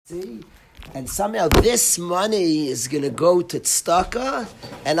and somehow this money is going to go to tzedakah,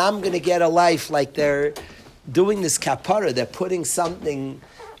 and I'm going to get a life like they're doing this kapara. They're putting something.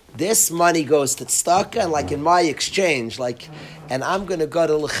 This money goes to tzedakah, and like in my exchange, and I'm going to go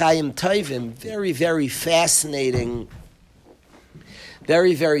to l'chaim tovim. Very, very fascinating.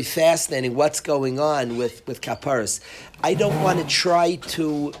 Very, very fascinating what's going on with kaparas. I don't want to try.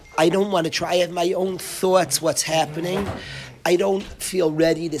 I have my own thoughts, what's happening. I don't feel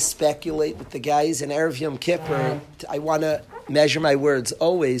ready to speculate with the guys. And Erev Yom Kippur, I want to measure my words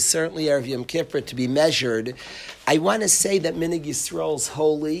always, certainly Erev Yom Kippur, to be measured. I want to say that Minig Yisrael is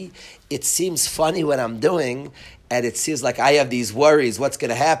holy. It seems funny what I'm doing, and it seems like I have these worries, what's going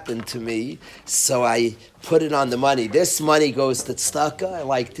to happen to me? So I put it on the money. This money goes to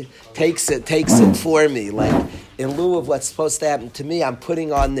tzedakah, takes it for me. Like, in lieu of what's supposed to happen to me, I'm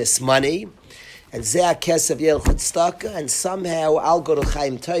putting on this money, and Ze'ah Kesef Yelchet tzedakah, and somehow I'll go to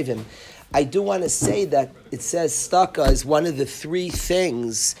Chaim Tovim. I do want to say that it says tzedakah is one of the three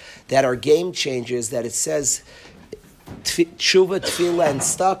things that are game changers, that it says tshuva, tefillah, and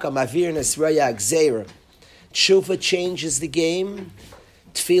tzedakah, mavir nesraya gzeira. Tshuva changes the game,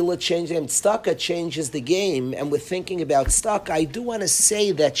 tefillah changes the game, tzedakah changes the game, and we're thinking about tzedakah. I do want to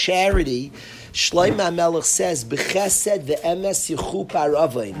say that charity, Shlomo HaMelech says, b'chesed ve'emes yichup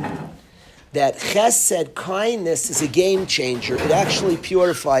aravain, that chesed, kindness, is a game changer. It actually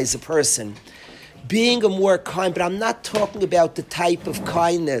purifies a person. Being a more kind, but I'm not talking about the type of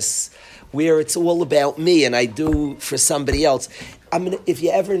kindness where it's all about me and I do for somebody else. If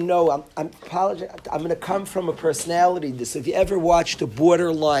you ever know, I'm going to come from a personality. So if you ever watched a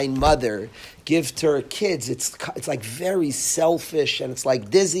borderline mother give to her kids, it's like very selfish and it's like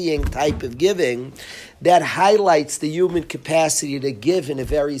dizzying type of giving that highlights the human capacity to give in a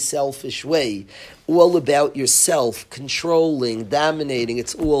very selfish way. All about yourself, controlling, dominating,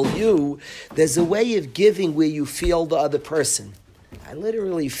 it's all you. There's a way of giving where you feel the other person. I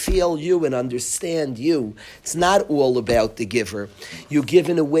literally feel you and understand you. It's not all about the giver. You give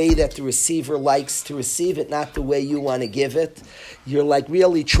in a way that the receiver likes to receive it, not the way you want to give it. You're like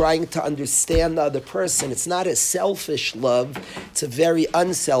really trying to understand the other person. It's not a selfish love. It's a very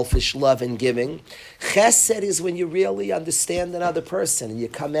unselfish love in giving. Chesed is when you really understand another person and you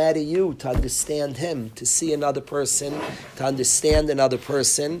come out of you to understand him, to see another person, to understand another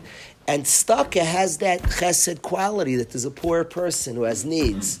person. And tzedakah has that chesed quality, that there's a poor person who has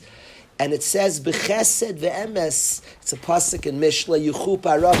needs. And it says, b'chesed ve'emes, it's a pasuk in Mishle, yuchup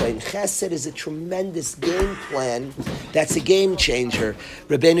arava. And chesed is a tremendous game plan. That's a game changer.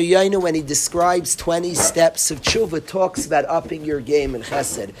 Rabbeinu Yoina, when he describes 20 steps of tshuva, talks about upping your game in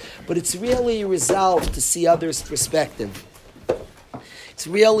chesed. But it's really a resolve to see others' perspective. It's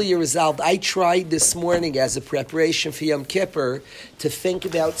really a result. I tried this morning as a preparation for Yom Kippur to think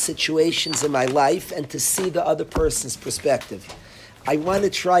about situations in my life and to see the other person's perspective. I want to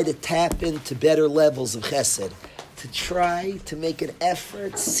try to tap into better levels of chesed, to try to make an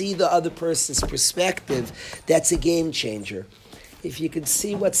effort, see the other person's perspective. That's a game changer. If you can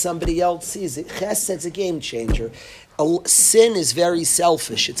see what somebody else sees, chesed's a game changer. Sin is very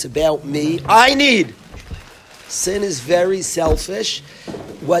selfish. It's about me. I need. Sin is very selfish.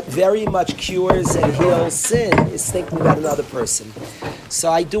 What very much cures and heals sin is thinking about another person.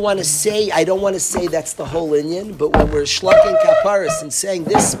 So I don't want to say that's the whole inyan, but when we're shlucking kaparis and saying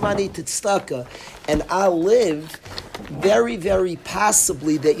this money to tzedakah and I'll live, very, very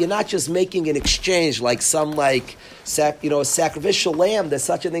possibly that you're not just making an exchange like a sacrificial lamb. There's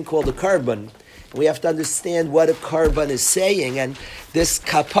such a thing called a karban. We have to understand what a karban is saying, and this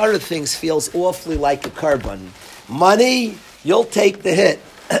kapara things feels awfully like a karban. Money, you'll take the hit,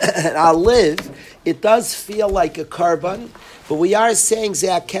 and I'll live. It does feel like a karban, but we are saying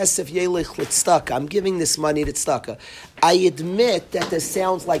Ze'ah Kesef Yelech L'Tzedakah. I'm giving this money to tzedakah. I admit that this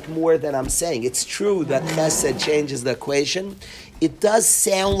sounds like more than I'm saying. It's true that Chesed changes the equation. It does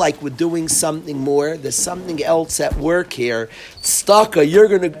sound like we're doing something more. There's something else at work here. Tzedakah,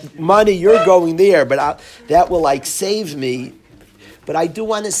 you're going there, but that will save me. But I do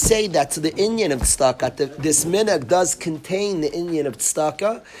want to say that to the inyan of tzedakah, this minhag does contain the inyan of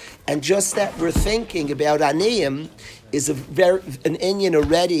tzedakah, and just that we're thinking about aniyim is an inyan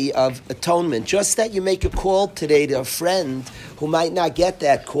already of atonement. Just that you make a call today to a friend who might not get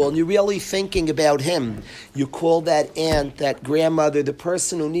that call, and you're really thinking about him. You call that aunt, that grandmother, the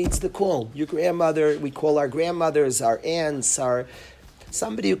person who needs the call. Your grandmother, we call our grandmothers, our aunts,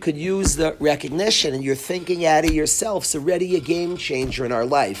 somebody who could use the recognition, and you're thinking out of yourself. It's already a game changer in our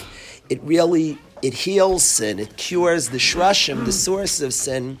life. It really it heals sin, it cures the shrashim, the source of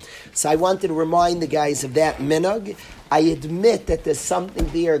sin. So I wanted to remind the guys of that minhag. I admit that there's something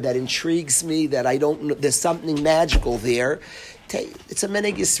there that intrigues me, that I don't know, there's something magical there. It's a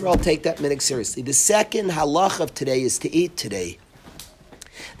minhag Yisrael, take that minhag seriously. The second halach of today is to eat today.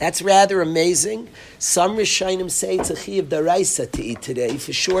 That's rather amazing. Some Rishonim say it's a chiyuv daraisa to eat today.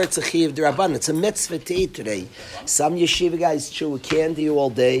 For sure, it's a chiyuv darabanan. It's a mitzvah to eat today. Some yeshiva guys chew candy all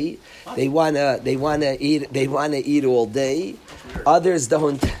day. They wanna eat all day. Others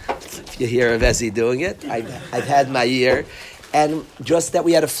don't. If you hear of Ezzy doing it, I've had my year. And just that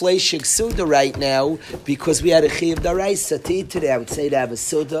we had a fleishig suda right now because we had a chiyuv daraisa to eat today. I would say to have a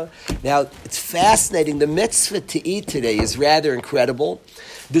suda. Now, it's fascinating. The mitzvah to eat today is rather incredible.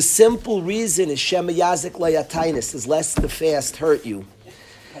 The simple reason is Shema Yazik Layatainis is lest the fast hurt you.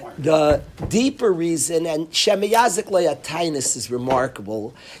 The deeper reason, and Shema Yazik Layatainis is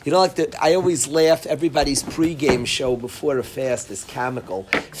remarkable. You know, I always laugh, everybody's pregame show before a fast is comical.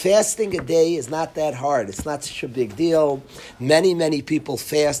 Fasting a day is not that hard. It's not such a big deal. Many people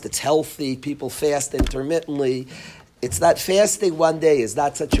fast. It's healthy. People fast intermittently. It's not fasting one day is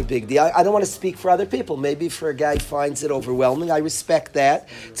not such a big deal. I don't want to speak for other people. Maybe for a guy who finds it overwhelming. I respect that.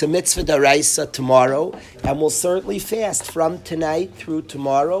 It's a mitzvah daraisa tomorrow, and we'll certainly fast from tonight through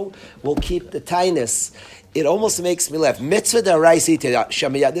tomorrow. We'll keep the tainus. It almost makes me laugh. Mitzvah daraisa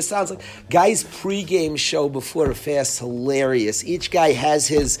Shemiyah. This sounds like guy's pregame show before a fast. Hilarious. Each guy has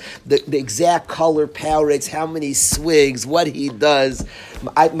the exact color Powerades, how many swigs, what he does.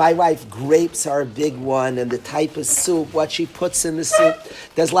 My wife, grapes are a big one, and the type of soup, what she puts in the soup.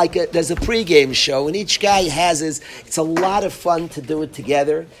 There's a pregame show, and each guy has his. It's a lot of fun to do it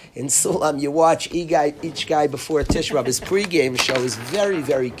together. In Sulam, you watch each guy before Tisha B'Av. His pregame show is very,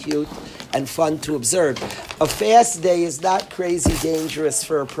 very cute and fun to observe. A fast day is not crazy dangerous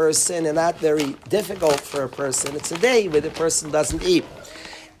for a person and not very difficult for a person. It's a day where the person doesn't eat.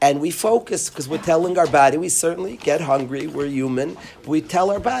 And we focus, because we're telling our body, we certainly get hungry, we're human. We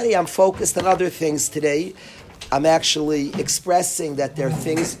tell our body, I'm focused on other things today. I'm actually expressing that there are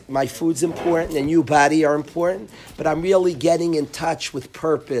things, my food's important and you, body, are important, but I'm really getting in touch with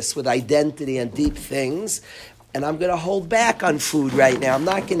purpose, with identity and deep things. And I'm going to hold back on food right now. I'm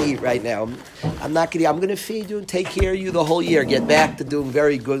not going to eat right now. I'm going to feed you and take care of you the whole year. Get back to doing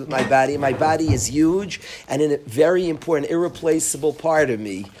very good with my body. My body is huge and a very important, irreplaceable part of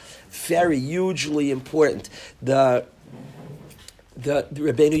me. Very hugely important. The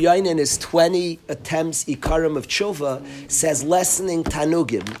Rabbeinu Yoin in his 20 attempts Ikarim of Tshuva says lessening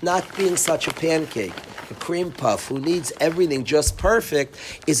tanugim, not being such a pancake, a cream puff who needs everything just perfect,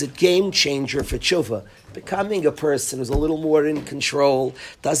 is a game changer for Tshuva. Becoming a person who's a little more in control,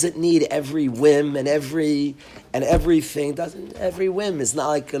 doesn't need every whim and everything. Every whim is not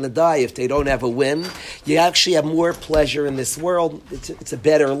like going to die if they don't have a whim. You actually have more pleasure in this world. It's a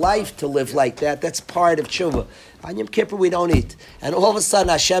better life to live like that. That's part of tshuva. On Yom Kippur we don't eat, and all of a sudden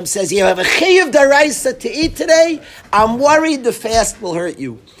Hashem says, "You have a chiyuv daraisa to eat today. I'm worried the fast will hurt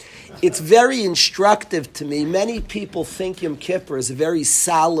you." It's very instructive to me. Many people think Yom Kippur is a very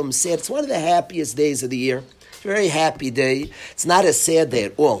solemn, sad. It's one of the happiest days of the year. It's a very happy day. It's not a sad day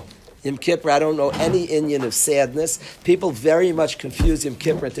at all. Yom Kippur, I don't know any Indian of sadness. People very much confuse Yom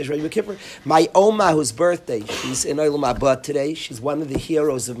Kippur and Tishrei. Yom Kippur, my Oma, whose birthday, she's in Olam Haba today. She's one of the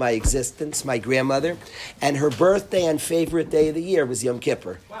heroes of my existence, my grandmother. And her birthday and favorite day of the year was Yom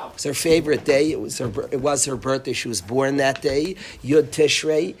Kippur. Wow. It was her favorite day. It was her birthday. She was born that day, Yud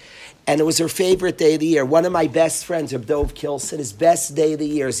Tishrei. And it was her favorite day of the year. One of my best friends, Reb Dov Kilson, his best day of the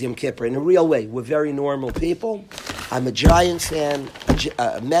year is Yom Kippur. In a real way, we're very normal people. I'm a Giant fan,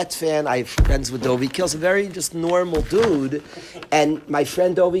 a Met fan. I have friends with Dovi Kilson, very just normal dude. And my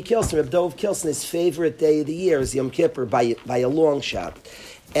friend Dovi Kilson, Reb Dov Kilson, his favorite day of the year is Yom Kippur by a long shot.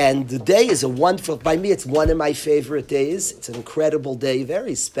 And the day is a wonderful, by me it's one of my favorite days. It's an incredible day,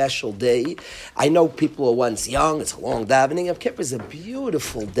 very special day. I know people were once young, it's a long davening. Yom Kippur is a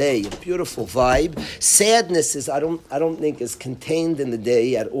beautiful day, a beautiful vibe. Sadness is, I don't think is contained in the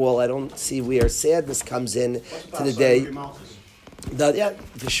day at all. I don't see where sadness comes in to the day.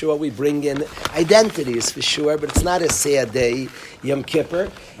 For sure we bring in identities, for sure, but it's not a sad day, Yom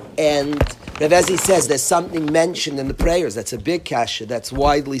Kippur. And Rav Ezi says there's something mentioned in the prayers. That's a big kasha. That's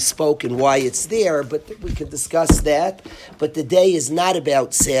widely spoken why it's there, but we could discuss that. But the day is not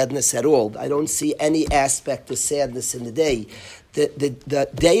about sadness at all. I don't see any aspect of sadness in the day. The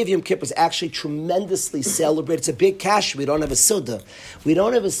day of Yom Kippur is actually tremendously celebrated. It's a big kasha. We don't have a Suda. We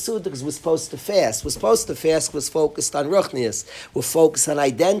don't have a Suda because we're supposed to fast. We're supposed to fast was focused on Ruchnius. We're focused on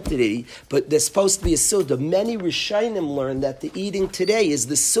identity, but there's supposed to be a Suda. Many Rishonim learn that the eating today is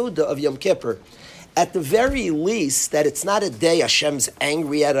the Suda of Yom Kippur. at the very least, that it's not a day Hashem's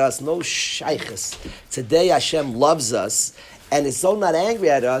angry at us, no shaykhs. It's a day Hashem loves us, and is so not angry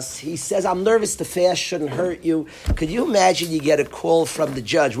at us. He says, I'm nervous to fast, shouldn't hurt you. Could you imagine you get a call from the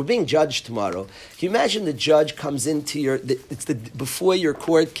judge? We're being judged tomorrow. Can you imagine the judge comes into before your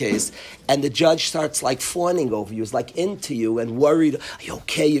court case, and the judge starts like fawning over you, is like into you and worried, are you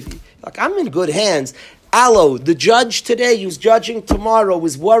okay? Like, I'm in good hands. Allo, the judge today who's judging tomorrow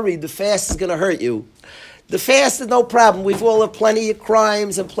was worried the fast is going to hurt you. The fast is no problem. We've all have plenty of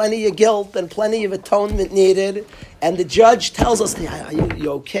crimes and plenty of guilt and plenty of atonement needed. And the judge tells us, are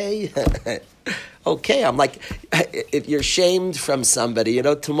you okay? Okay, I'm like, if you're shamed from somebody,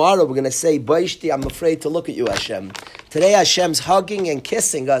 tomorrow we're going to say, Baishti, I'm afraid to look at you, Hashem. Today Hashem's hugging and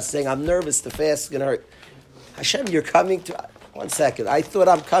kissing us, saying, I'm nervous, the fast is going to hurt. Hashem, you're coming to... One second. I thought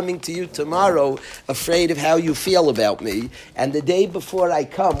I'm coming to you tomorrow afraid of how you feel about me. And the day before I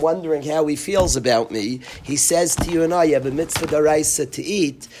come, wondering how he feels about me, he says to you and I, you have a mitzvah daraisa to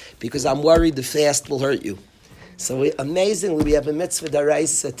eat because I'm worried the fast will hurt you. So amazingly, we have a mitzvah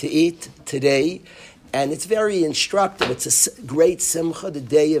daraisa to eat today. And it's very instructive. It's a great simcha. The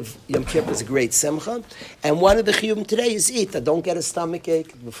day of Yom Kippur is a great simcha. And one of the chiyuvim today is eat. Don't get a stomach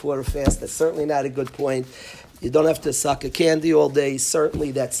ache before a fast. That's certainly not a good point. You don't have to suck a candy all day.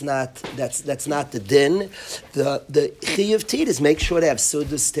 Certainly, that's not the din. The chiyuv tit is make sure to have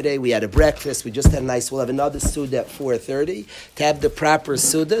sudas today. We had a breakfast. We just had a nice. We'll have another suda at 4:30 to have the proper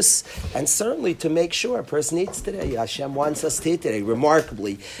sudas, and certainly to make sure a person eats today. Hashem wants us to eat today.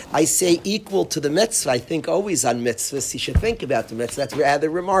 Remarkably, I say equal to the mitzvah. I think always on mitzvahs you should think about the mitzvah. That's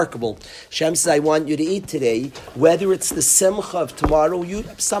rather remarkable. Hashem says, "I want you to eat today." Whether it's the simcha of tomorrow,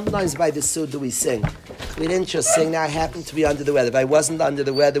 sometimes by the suda we sing. We didn't just sing. Now I happen to be under the weather. If I wasn't under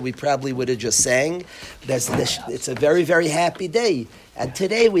the weather, we probably would have just sang. It's a very, very happy day. And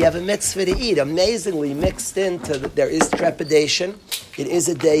today we have a mitzvah to eat. Amazingly mixed into there is trepidation. It is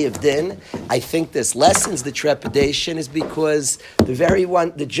a day of din. I think this lessens the trepidation is because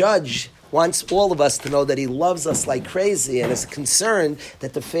the judge wants all of us to know that he loves us like crazy and is concerned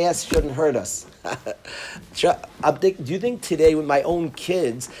that the fast shouldn't hurt us. Do you think today with my own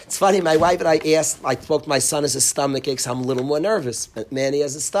kids, it's funny, my wife and I spoke to my son has a stomach ache, so I'm a little more nervous. Manny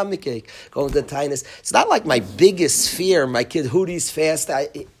has a stomach ache, going to the tinus. It's not like my biggest fear, my kid Hootie's fast.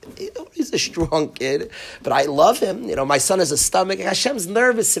 He's a strong kid, but I love him. My son has a stomach ache. Hashem's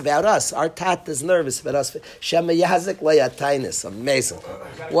nervous about us. Our tata's nervous about us. Shema Yazik Le'atinus. Amazing.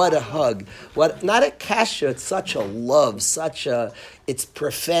 What a hug. Not a kasha, it's such a love, it's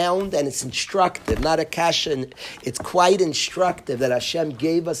profound and it's instructive. Not a kasha, it's quite instructive that Hashem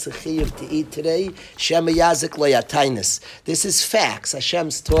gave us a chiyuv to eat today. Shema Yazik Le'atinus. This is facts.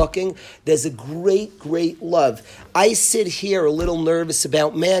 Hashem's talking. There's a great, great love. I sit here a little nervous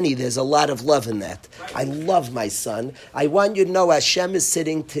about Manny. There's a lot of love in that. I love my son. I want you to know Hashem is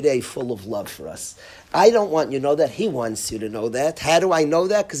sitting today full of love for us. I don't want you to know that. He wants you to know that. How do I know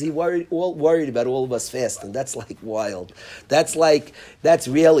that? Because he worried about all of us fasting. That's like wild. That's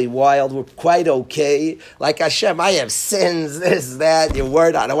really wild. We're quite okay. Like Hashem, I have sins, this, that. You're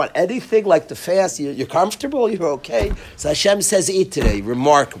worried. I don't want anything like the fast. You're comfortable. You're okay. So Hashem says, eat today.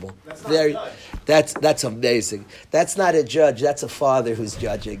 Remarkable. That's amazing. That's not a judge. That's a father who's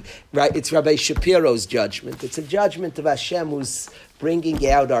judging. Right? It's Rabbi Shapiro's judgment. It's a judgment of Hashem who's bringing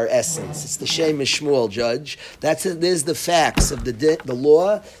out our essence. It's the Shem Shmuel judge. There's the facts of the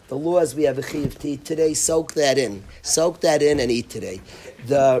law. The laws we have a chiyuv to eat today. Soak that in and eat today.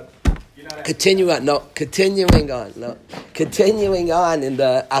 Continuing on in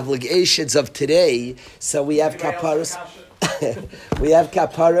the obligations of today. So we have kaparos. We have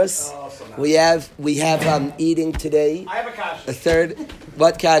kaparos. We have eating today. I have a kasha. A third.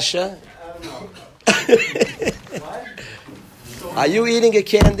 What kasha? I don't know. What? Are you eating a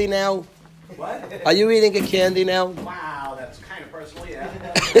candy now? What? Are you eating a candy now? Wow, that's kind of personal, yeah.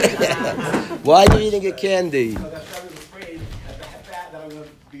 Why are you eating a candy? Because I was afraid that I'm going to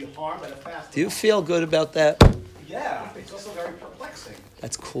be harmed by the fast. Do you feel good about that? Yeah, it's also very perplexing.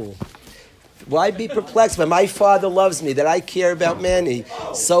 That's cool. Why be perplexed? But my father loves me, that I care about Manny.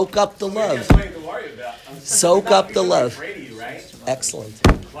 Soak up the love. Something to worry about. Soak up the love. Brady, right? Excellent.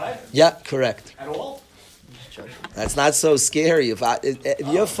 What? Yeah, correct. At all? That's not so scary. If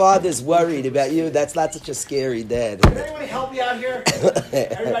your father's worried about you, that's not such a scary dad. Can anybody help me out here?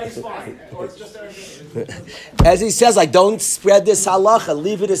 Everybody's fine. Or it's just everybody. As he says, don't spread this halacha.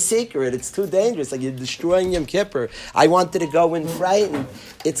 Leave it a secret. It's too dangerous. Like you're destroying Yom Kippur. I wanted to go in frightened.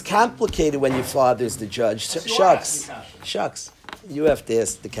 It's complicated when your father's the judge. Shucks. You have to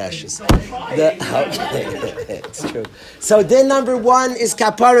ask the cashes. It's true. So din number 1 is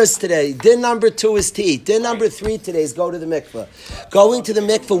kaparas today. Din number 2 is to eat. Din number 3 today is go to the mikveh. Going to the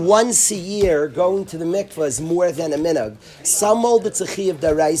mikveh once a year, going to the mikveh is more than a minhag. Some hold it's a chiyuv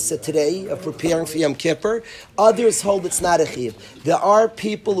daraisa today of preparing for Yom Kippur. Others hold it's not a chiyuv. There are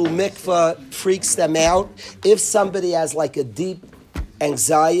people who mikveh freaks them out. If somebody has like a deep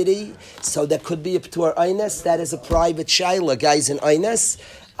anxiety, so that could be a p'tur einis. That is a private shayla. Guys in einis,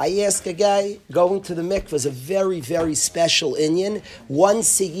 I ask a guy, going to the mikveh is a very, very special inyan.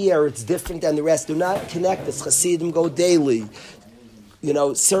 Once a year, it's different than the rest. Do not connect this. Hasidim go daily. You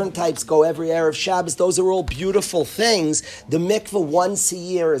know, certain types go every Erev Shabbos. Those are all beautiful things. The mikveh once a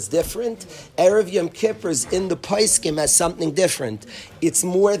year is different. Erev Yom Kippur's in the Paiskim has something different. It's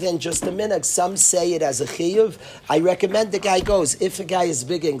more than just a minhag. Some say it as a chiyuv. I recommend the guy goes. If a guy has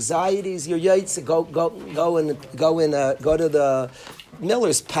big anxieties, you're yaitz, go to the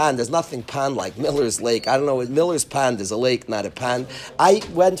Miller's Pond. There's nothing pond like Miller's Lake. I don't know. Miller's Pond is a lake, not a pond. I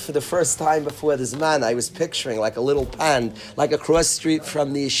went for the first time before this man. I was picturing like a little pond, like across the street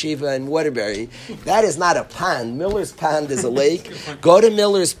from the yeshiva in Waterbury. That is not a pond. Miller's Pond is a lake. Go to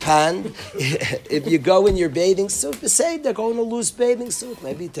Miller's Pond. If you go in your bathing suit, say they're going to lose bathing suit.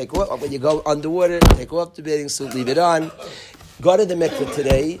 Maybe take off when you go underwater. Take off the bathing suit. Leave it on. Go to the mikveh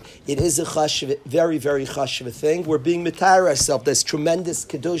today. It is a chashuv, very, very chashuv thing. We're being mitayar ourselves. There's tremendous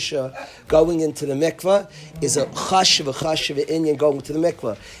kedusha going into the mikveh. Is a chashuv inyan going to the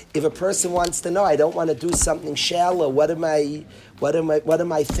mikveh. If a person wants to know, I don't want to do something shallow. What am I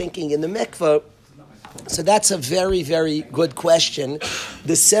thinking in the mikveh? So that's a very, very good question.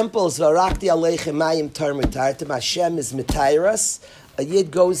 The simple is varakti aleichem mayim tar mitartem. Hashem is mitayras. A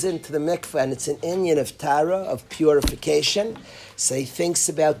yid goes into the mikveh and it's an inyan of tara, of purification. So he thinks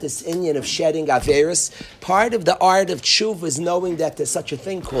about this inyan of shedding averis. Part of the art of tshuva is knowing that there's such a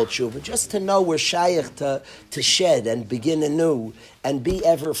thing called tshuva. Just to know we're shaykh to shed and begin anew and be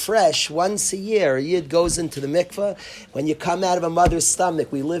ever fresh. Once a year, a yid goes into the mikveh. When you come out of a mother's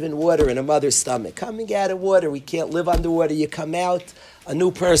stomach, we live in water in a mother's stomach. Coming out of water, we can't live underwater. You come out a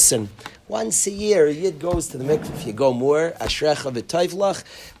new person. Once a year, a yid goes to the mikveh. If you go more, ashrecha v'toivlach.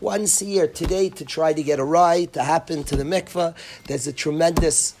 Once a year, today, to try to get a ride, to happen to the mikveh, there's a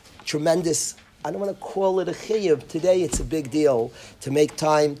tremendous, I don't want to call it a chiyuv. Today, it's a big deal to make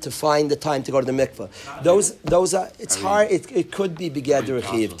time, to find the time to go to the mikveh. Those are, it's hard, it could be begeder a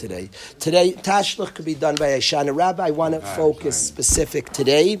chiyuv today. Today, tashluch could be done by a shana. Rabbi, I want to focus specific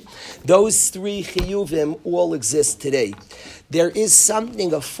today. Those 3 chiyuvim all exist today. There is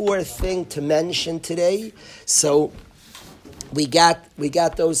something, a 4th thing to mention today. So we got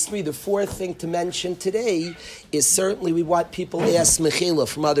those 3. The 4th thing to mention today is certainly we want people to ask mechila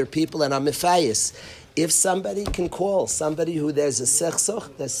from other people and amifayis. If somebody can call somebody who there's a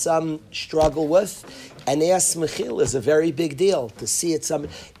sechsuch, there's some struggle with, and ask mechila is a very big deal to see it.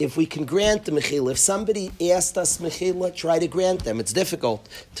 If we can grant the mechila, if somebody asked us mechila, try to grant them. It's difficult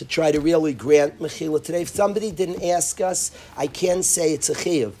to try to really grant mechila today. If somebody didn't ask us, I can't say it's a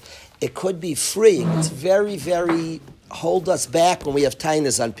chiyuv. It could be freeing. It's very, very hold us back when we have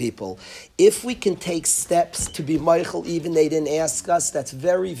tainas on people. If we can take steps to be meichel, even they didn't ask us, that's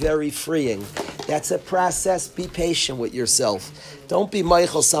very, very freeing. That's a process. Be patient with yourself. Don't be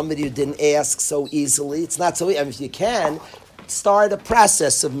meichel somebody who didn't ask so easily. It's not so easy. I mean, if you can, start a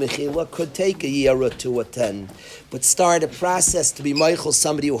process of mechila. Could take a year or 2 or 10. But start a process to be meichel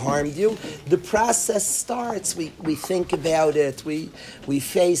somebody who harmed you. The process starts. We think about it. We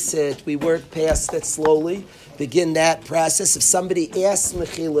face it. We work past it slowly. Begin that process. If somebody asks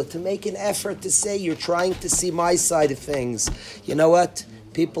mechila, to make an effort to say, you're trying to see my side of things. You know what?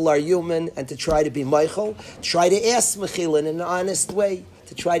 People are human, and to try to be meichel, try to ask mechila in an honest way.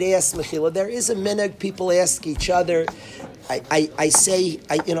 To try to ask mechila. There is a minhag people ask each other. I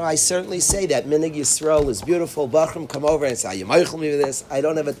certainly say that minhag Yisrael is beautiful. Bachram come over and say, "Are you meichel me with this?" I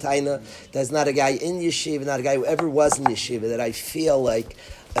don't have a taina. There's not a guy in yeshiva, not a guy who ever was in yeshiva that I feel like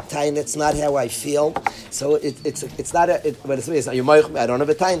a taina. It's not how I feel. So it's not a. But it's are you meichel me? I don't have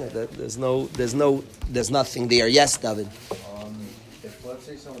a taina. There's nothing there. Yes, David. If let's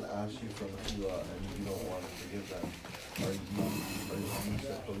say someone asks you for a mechila and you don't want to forgive them, are you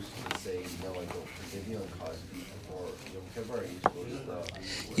supposed to say no? I don't forgive you and cause beef before Yom Kippur? Are you supposed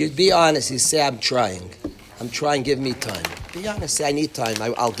to? You'd be honest. You say, "I'm trying. Give me time." Be honest. Say, "I need time.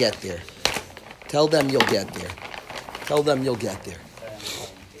 I'll get there." Tell them you'll get there.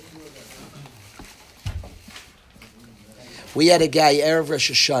 We had a guy, Erev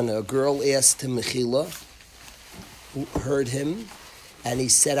Rosh Hashanah, a girl asked him mechila, who heard him. And he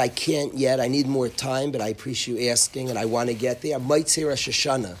said, I can't yet. I need more time, but I appreciate you asking, and I want to get there. Maitzei Rosh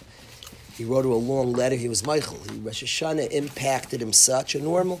Hashanah. He wrote her a long letter. He was Michael. Rosh Hashanah impacted him such. A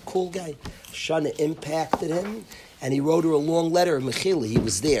normal, cool guy. Hashanah impacted him, and he wrote her a long letter of Mechila. He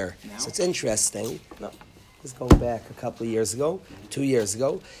was there. Now? So it's interesting. No, this is going back a couple of years ago, 2 years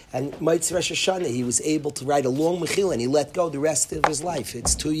ago. And Maitzei Rosh Hashanah, he was able to write a long Mechila, and he let go the rest of his life.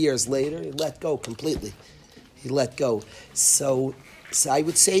 It's 2 years later. He let go completely. He let go. So I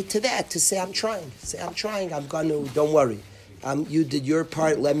would say to that, to say, I'm trying. Say, I'm trying. I'm going to, don't worry. You did your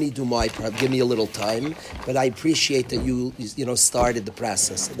part. Let me do my part. Give me a little time. But I appreciate that you started the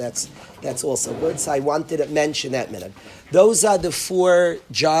process. So that's also good. So I wanted to mention that minute. Those are the 4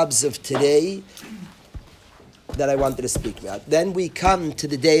 jobs of today that I wanted to speak about. Then we come to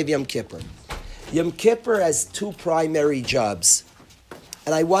the day of Yom Kippur. Yom Kippur has 2 primary jobs.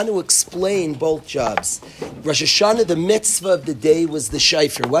 And I want to explain both jobs. Rosh Hashanah, the mitzvah of the day was the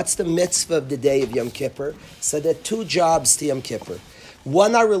shofar. What's the mitzvah of the day of Yom Kippur? So there are 2 jobs to Yom Kippur.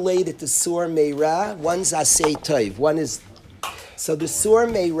 One are related to Sur Meirah, one's Asay Tov. One is, so the Sur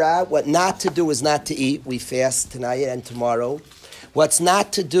Meirah, what not to do is not to eat. We fast tonight and tomorrow. What's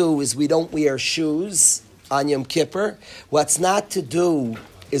not to do is we don't wear shoes on Yom Kippur. What's not to do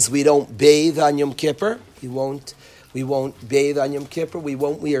is we don't bathe on Yom Kippur. We won't bathe on Yom Kippur. We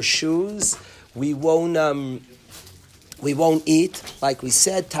won't wear shoes. We won't eat. Like we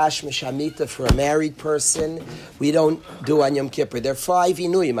said, Tashmish Hamita for a married person. We don't do on Yom Kippur. There are 5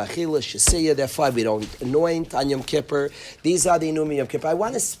 inuyim. Achila, Shasiya, there are 5. We don't anoint on Yom Kippur. These are the inuyim of Yom Kippur. I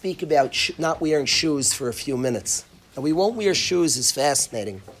want to speak about not wearing shoes for a few minutes. And we won't wear shoes is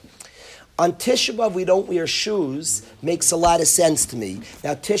fascinating. On Tisha B'Av, we don't wear shoes, makes a lot of sense to me.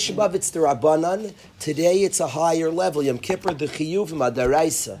 Now, Tisha B'Av, it's the Rabbanan. Today, it's a higher level. Yom Kippur, the Chiyuvim,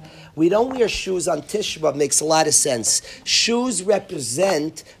 Adaraisa. We don't wear shoes on Tisha B'Av, makes a lot of sense. Shoes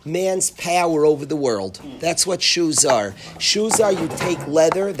represent man's power over the world. That's what shoes are. Shoes are, you take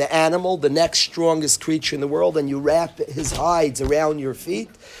leather, the animal, the next strongest creature in the world, and you wrap his hides around your feet.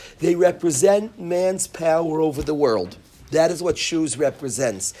 They represent man's power over the world. That is what shoes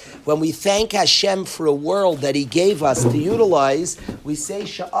represents. When we thank Hashem for a world that He gave us to utilize, we say,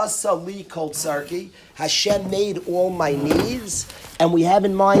 Sha'asa li kol tzarki, Hashem made all my needs, and we have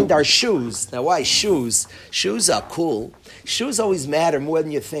in mind our shoes. Now why shoes? Shoes are cool. Shoes always matter more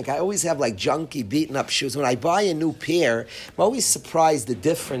than you think. I always have like junky, beaten up shoes. When I buy a new pair, I'm always surprised the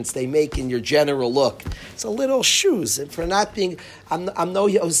difference they make in your general look. It's a little shoes. And for not being, I'm no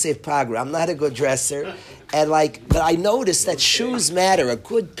Yosef Pagra. I'm not a good dresser. But I noticed that shoes matter. A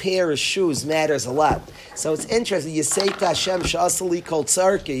good pair of shoes matters a lot. So it's interesting. You say to Hashem, Sha'asali kol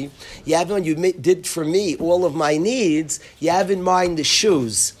tzarki, you have when you did for me all of my needs, you have in mind the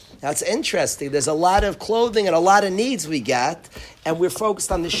shoes. That's interesting. There's a lot of clothing and a lot of needs we got, and we're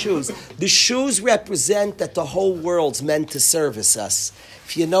focused on the shoes. The shoes represent that the whole world's meant to service us.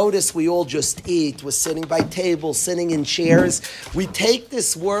 If you notice, we all just eat. We're sitting by tables, sitting in chairs. We take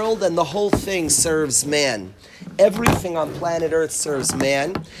this world and the whole thing serves man. Everything on planet Earth serves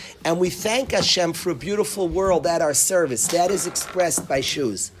man. And we thank Hashem for a beautiful world at our service. That is expressed by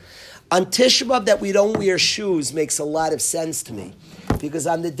shoes. On Tisha B'Av, that we don't wear shoes makes a lot of sense to me. Because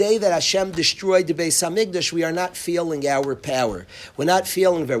on the day that Hashem destroyed the Beis HaMikdash, we are not feeling our power. We're not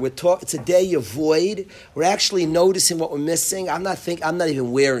feeling it. It's a day of void. We're actually noticing what we're missing. I'm not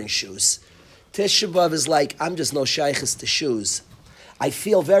even wearing shoes. Tisha B'Av is like, I'm just no shaykhis to shoes. I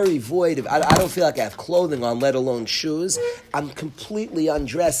feel very void. I don't feel like I have clothing on, let alone shoes. I'm completely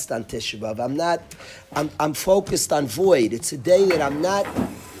undressed on Tisha B'Av. I'm focused on void. It's a day that I'm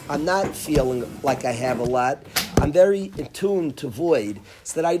not feeling like I have a lot. I'm very attuned to void.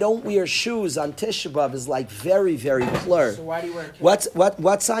 So that I don't wear shoes on Tisha B'Av is like very, very clear. So why do you wear kippur?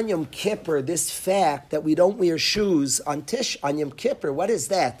 What's on Yom Kippur, this fact that we don't wear shoes on Yom Kippur, what is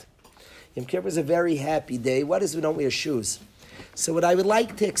that? Yom Kippur is a very happy day. What is we don't wear shoes? So what I would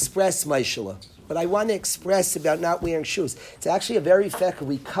like to express, Maishala, what I want to express about not wearing shoes, it's actually a very fact.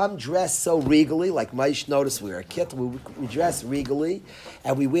 We come dressed so regally, like Maish noticed, we wear a kit, we dress regally,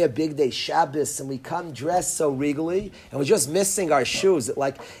 and we wear big day Shabbos, and we come dressed so regally, and we're just missing our shoes.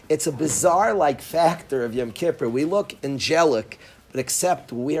 It's a bizarre factor of Yom Kippur. We look angelic, but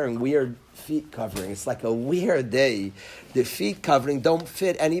except we're wearing weird feet covering. It's like a weird day. The feet covering don't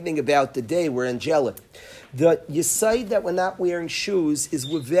fit anything about the day. We're angelic. The yesod that we're not wearing shoes is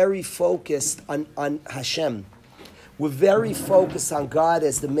we're very focused on Hashem. We're very focused on God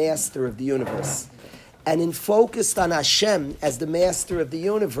as the master of the universe. And in focused on Hashem as the master of the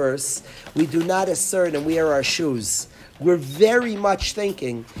universe, we do not assert and wear our shoes. We're very much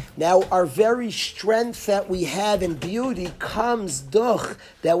thinking. Now, our very strength that we have in beauty comes duch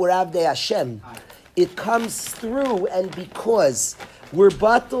that we're Avdei Hashem. It comes through, and because we're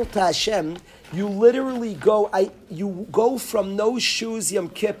batul to Hashem, you literally you go from no shoes Yom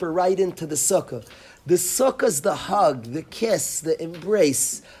Kippur right into the sukkah. The sukkah is the hug, the kiss, the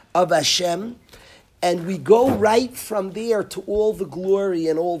embrace of Hashem. And we go right from there to all the glory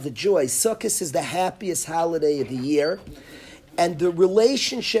and all the joy. Sukkot is the happiest holiday of the year. And the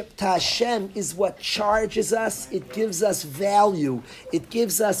relationship to Hashem is what charges us. It gives us value. It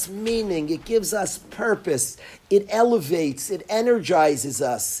gives us meaning. It gives us purpose. It elevates. It energizes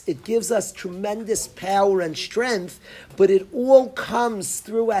us. It gives us tremendous power and strength. But it all comes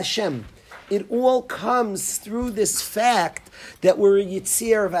through Hashem. It all comes through this fact that we're a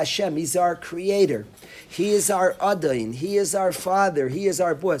Yitzir of Hashem. He's our creator. He is our Adain. He is our father. He is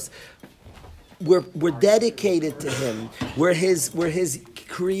our boss. We're dedicated to Him. We're His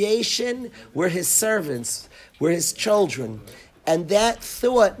creation. We're His servants. We're His children. And that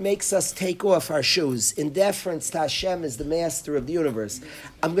thought makes us take off our shoes. In deference to Hashem as the master of the universe.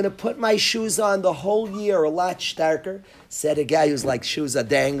 I'm going to put my shoes on the whole year a lot starker. Said a guy who's like shoes are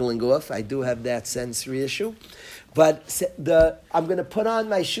dangling off. I do have that sensory issue. But I'm going to put on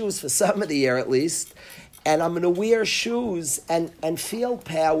my shoes for some of the year at least. And I'm going to wear shoes and feel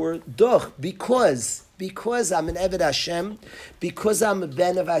power duch because I'm an Eved Hashem, because I'm a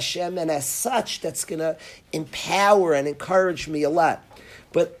Ben of Hashem, and as such, that's going to empower and encourage me a lot.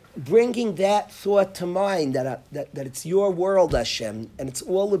 But bringing that thought to mind that it's your world, Hashem, and it's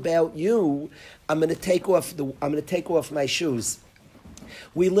all about you, I'm going to take off my shoes.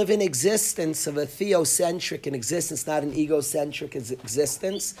 We live in existence of a theocentric existence, not an egocentric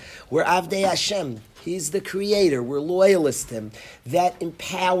existence. We're Avdei Hashem. He's the creator. We're loyalists to Him. That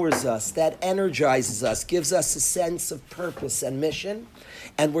empowers us, that energizes us, gives us a sense of purpose and mission.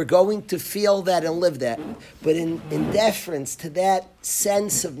 And we're going to feel that and live that. But in deference to that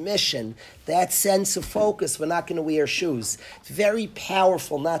sense of mission, that sense of focus, we're not going to wear shoes. It's very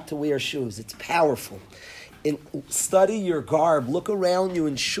powerful not to wear shoes. It's powerful. Study your garb. Look around you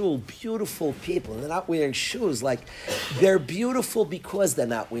in shul. Beautiful people. They're not wearing shoes. They're beautiful because they're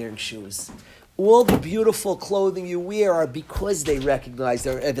not wearing shoes. All the beautiful clothing you wear are because they recognize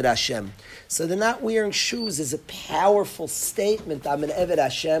they're Eved Hashem. So they're not wearing shoes is a powerful statement. I'm an Eved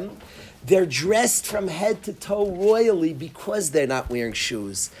Hashem. They're dressed from head to toe royally because they're not wearing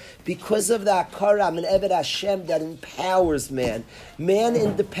shoes. Because of the Akara, I'm an Eved Hashem that empowers man. Man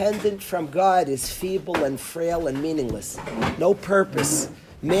independent from God is feeble and frail and meaningless. No purpose.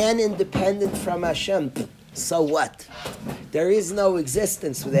 Man independent from Hashem, so what? There is no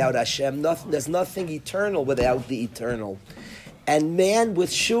existence without Hashem. There's nothing eternal without the eternal. And man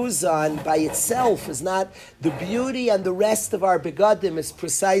with shoes on by itself is not the beauty, and the rest of our begadim is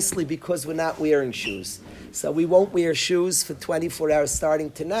precisely because we're not wearing shoes. So we won't wear shoes for 24 hours starting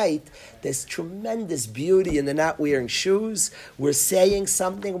tonight. There's tremendous beauty in the not wearing shoes. We're saying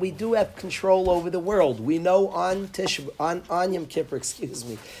something. We do have control over the world. We know on Yom Kippur,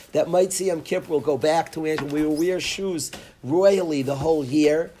 that Mitzvah Yom Kippur will go back to where we will wear shoes royally the whole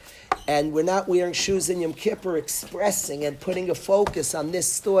year. And we're not wearing shoes in Yom Kippur, expressing and putting a focus on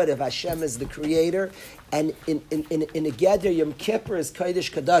this thought of Hashem as the creator. And in a Geder, Yom Kippur is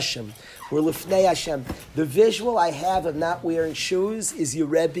Kodesh Kadashim. We're Lifnei Hashem. The visual I have of not wearing shoes is your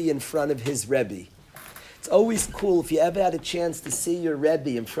Rebbe in front of his Rebbe. It's always cool if you ever had a chance to see your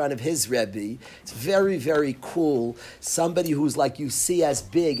Rebbe in front of his Rebbe. It's very, very cool. Somebody who's like you see as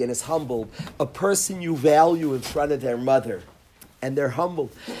big and as humble. A person you value in front of their mother. And they're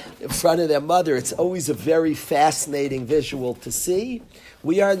humble in front of their mother. It's always a very fascinating visual to see.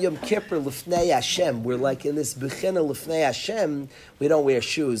 We are Yom Kippur Lifnei Hashem. We're like in this Bechina Lifnei Hashem. We don't wear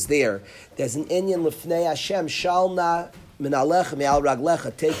shoes there. There's an Inyan Lifnei Hashem. Shalna min alecha me'al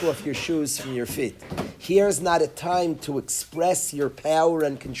raglecha. Take off your shoes from your feet. Here's not a time to express your power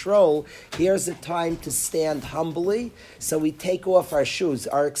and control. Here's a time to stand humbly. So we take off our shoes.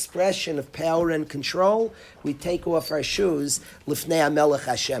 Our expression of power and control, we take off our shoes. Lifnei HaMelech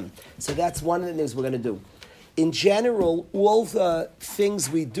Hashem. So that's one of the things we're going to do. In general, all the things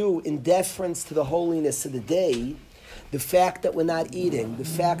we do in deference to the holiness of the day, the fact that we're not eating, the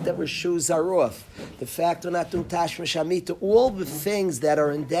fact that our shoes are off, the fact we're not doing Tashma Shamita, all the things that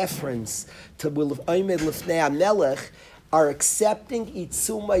are in deference to Omed Lifnei HaMelech are accepting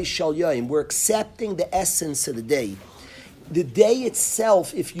Itzumai Shal Yom. We're accepting the essence of the day. The day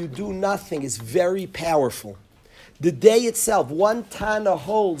itself, if you do nothing, is very powerful. The day itself, one Tana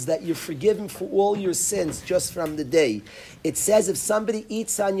holds that you're forgiven for all your sins just from the day. It says if somebody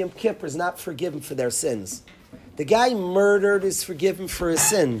eats on Yom Kippur is not forgiven for their sins. The guy murdered is forgiven for his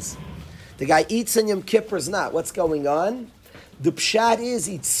sins. The guy eats on Yom Kippur is not. What's going on? The pshat is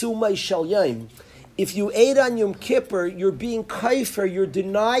itzumay shel yom. If you ate on Yom Kippur, you're being kaifer, you're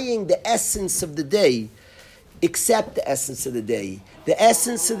denying the essence of the day. Accept the essence of the day. The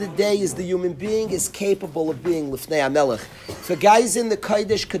essence of the day is the human being is capable of being Lifnei HaMelech. If a guy's in the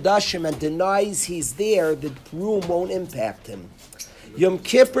Kodesh Kodashim and denies he's there, the room won't impact him. Yom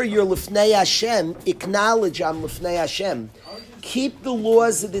Kippur, you're Lifnei Hashem. Acknowledge I'm Lifnei Hashem. Keep the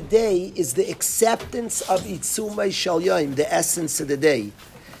laws of the day is the acceptance of Itzumay Shel Yom, the essence of the day.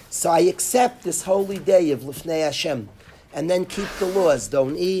 So I accept this holy day of Lifnei Hashem. And then keep the laws.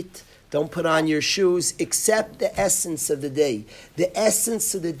 Don't eat. Don't put on your shoes. Accept the essence of the day. The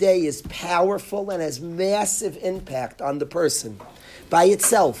essence of the day is powerful and has massive impact on the person by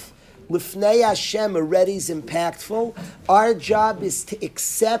itself. Lifnei Hashem already is impactful. Our job is to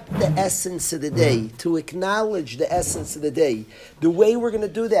accept the essence of the day, to acknowledge the essence of the day. The way we're going to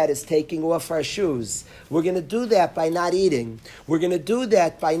do that is taking off our shoes. We're going to do that by not eating. We're going to do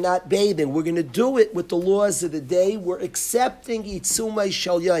that by not bathing. We're going to do it with the laws of the day. We're accepting Itzumay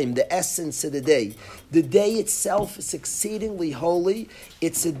Shel Yom, the essence of the day. The day itself is exceedingly holy.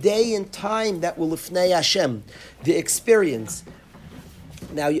 It's a day and time that will Lifnei Hashem, the experience.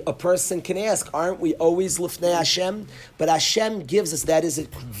 Now, a person can ask, aren't we always Lifnei Hashem? But Hashem gives us, that is a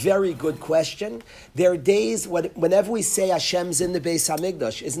very good question. There are days, whenever we say Hashem's in the Beis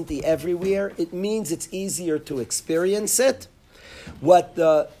HaMikdash, isn't he everywhere? It means it's easier to experience it. What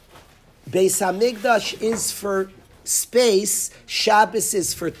the Beis HaMikdash is for space, Shabbos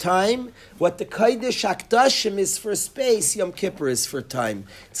is for time. What the Kodesh HaKdashim is for space, Yom Kippur is for time.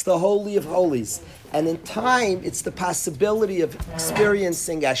 It's the Holy of Holies. And in time, it's the possibility of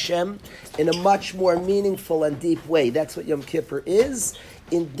experiencing Hashem in a much more meaningful and deep way. That's what Yom Kippur is.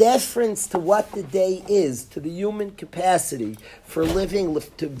 In deference to what the day is, to the human capacity for living,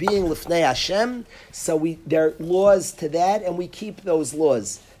 to being Lifnei Hashem, so there are laws to that, and we keep those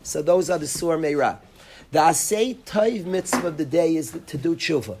laws. So those are the Sur Meirah. The Asay Tov mitzvah of the day is to do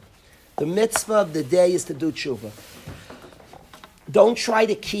tshuva. The mitzvah of the day is to do tshuva. Don't try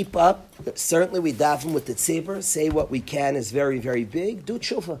to keep up. Certainly we daven with the tzibur. Say what we can is very, very big. Do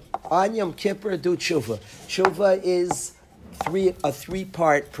tshuva. On Yom Kippur, do tshuva. Tshuva is a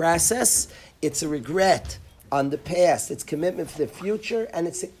three-part process. It's a regret on the past. It's commitment for the future. And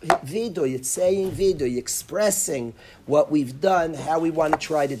it's vidoy. It's saying vidoy, expressing what we've done, how we want to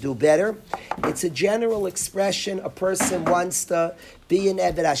try to do better. It's a general expression. A person wants to be an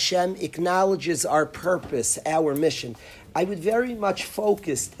Eved Hashem, acknowledges our purpose, our mission. I would very much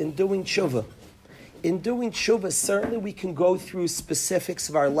focus in doing tshuva. In doing tshuva, certainly we can go through specifics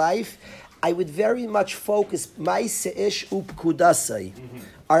of our life. I would very much focus ma'aseh ish upkudasai,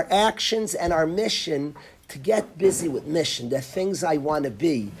 our actions and our mission, to get busy with mission. There are things I want to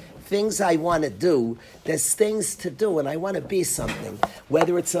be, things I want to do. There's things to do, and I want to be something.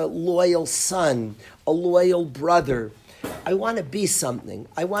 Whether it's a loyal son, a loyal brother, I want to be something.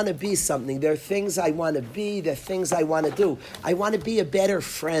 I want to be something. There are things I want to be. There are things I want to do. I want to be a better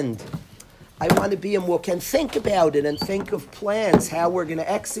friend. I want to be a more... Can think about it and think of plans, how we're going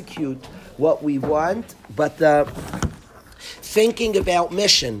to execute what we want. But thinking about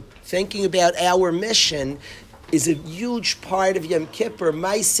mission, thinking about our mission is a huge part of Yom Kippur.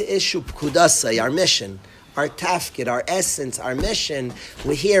 Ma'aseh ish upkudasai, our mission. Our tafkid, our essence, our mission,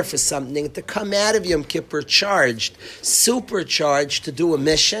 we're here for something. To come out of Yom Kippur charged, supercharged to do a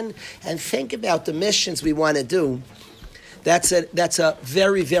mission, and think about the missions we want to do. That's a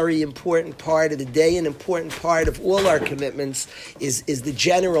very, very important part of the day. An important part of all our commitments is the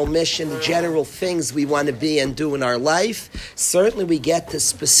general mission, the general things we want to be and do in our life. Certainly we get to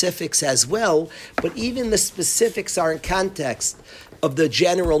specifics as well, but even the specifics are in context of the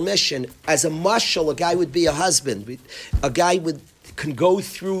general mission. As a mashal, a guy would be a husband. A guy can go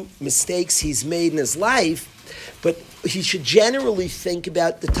through mistakes he's made in his life, but he should generally think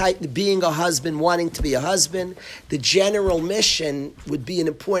about being a husband, wanting to be a husband. The general mission would be an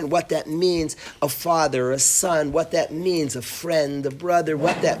important, what that means, a father, a son, what that means, a friend, a brother,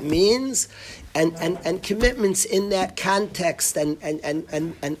 what that means and commitments in that context, and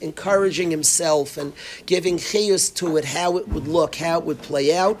encouraging himself and giving chiyus to it, how it would look, how it would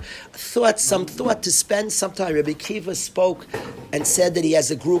play out. Some thought to spend some time. Rabbi Akiva spoke and said that he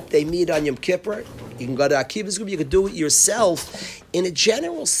has a group they meet on Yom Kippur. You can go to Akiva's group. You can do it yourself. In a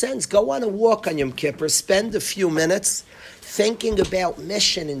general sense, go on a walk on Yom Kippur. Spend a few minutes thinking about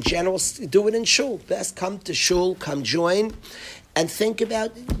mission in general. Do it in shul. Best come to shul, come join, and think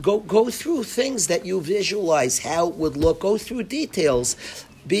about, go through things that you visualize, how it would look. Go through details.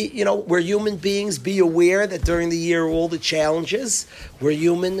 We're human beings. Be aware that during the year, all the challenges, we're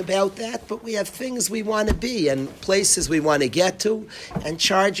human about that, but we have things we want to be and places we want to get to, and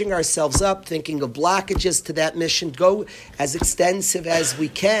charging ourselves up, thinking of blockages to that mission, go as extensive as we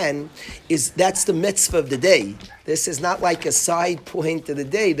can. That's the mitzvah of the day. This is not like a side point of the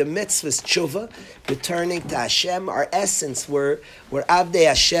day. The mitzvah is tshuva, returning to Hashem. Our essence, we're Avdei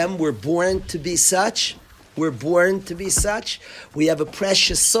Hashem. We're born to be such. We're born to be such. We have a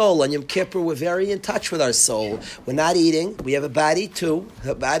precious soul. On Yom Kippur, we're very in touch with our soul. We're not eating. We have a body too.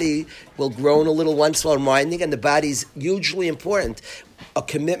 The body will groan a little once while minding, and the body's hugely important. A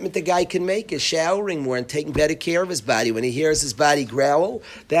commitment the guy can make is showering more and taking better care of his body. When he hears his body growl,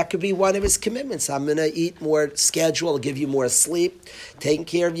 that could be one of his commitments. I'm going to eat more schedule, I'll give you more sleep. Taking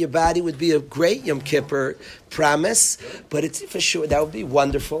care of your body would be a great Yom Kippur promise, but it's for sure, that would be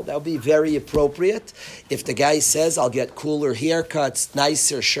wonderful. That would be very appropriate. If the guy says, I'll get cooler haircuts,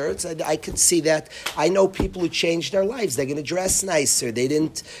 nicer shirts, I could see that. I know people who changed their lives. They're going to dress nicer. They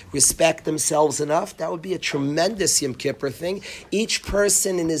didn't respect themselves enough. That would be a tremendous Yom Kippur thing. Each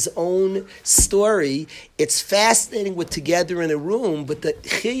person in his own story. It's fascinating we're together in a room, but the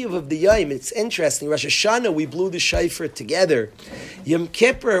chiyuv of the Yom, it's interesting. Rosh Hashanah, we blew the shofar together. Yom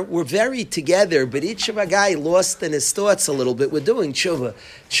Kippur, we're very together, but each of our guy lost in his thoughts a little bit. We're doing tshuva.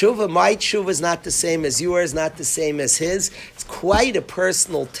 My tshuva is not the same as yours, not the same as his. It's quite a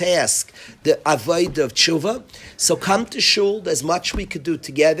personal task, the avodah of tshuva. So come to shul, there's much we could do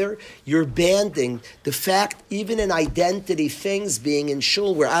together. You're banding the fact, even in identity, things being in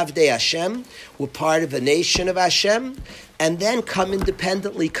shul, we're Avdei Hashem, we're part of a nation of Hashem, and then come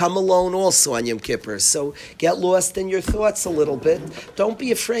independently, come alone also on Yom Kippur. So get lost in your thoughts a little bit. Don't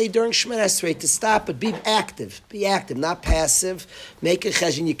be afraid during Shemoneh Esrei to stop, but be active. Be active, not passive. Make a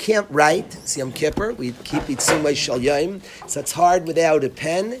cheshbon. You can't write. It's Yom Kippur. We keep Itzumei Shal Yom. So it's hard without a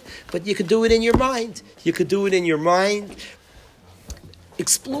pen, but you could do it in your mind. You could do it in your mind.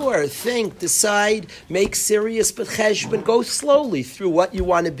 Explore, think, decide, make serious, but cheshbon, go slowly through what you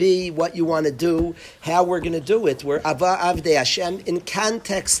want to be, what you want to do, how we're going to do it. We're Avdei Hashem in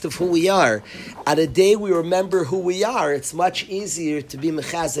context of who we are. At a day we remember who we are, it's much easier to be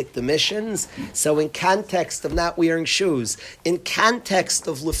mechazik the missions. So in context of not wearing shoes, in context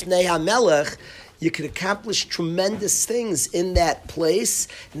of Lifnei HaMelech, you could accomplish tremendous things in that place.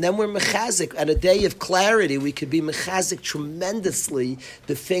 And then we're mechazik. At a day of clarity, we could be mechazik tremendously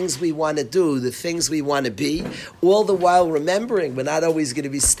the things we want to do, the things we want to be, all the while remembering we're not always going to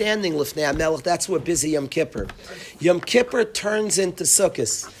be standing Lifnei HaMelech. That's what busy Yom Kippur. Yom Kippur turns into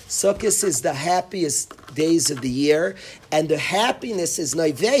Sukkot. Sukkot is the happiest days of the year, and the happiness is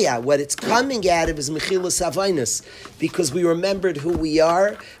Noiveya. What it's coming out of is Mechilas Havainos, because we remembered who we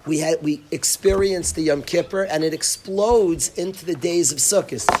are, we experienced the Yom Kippur, and it explodes into the days of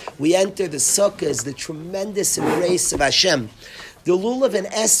Sukkot. We enter the Sukkah as the tremendous embrace of Hashem. The Lulav and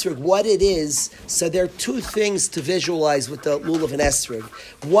Esrog, what it is, so there are two things to visualize with the Lulav and Esrog.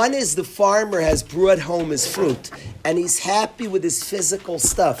 One is the farmer has brought home his fruit, and he's happy with his physical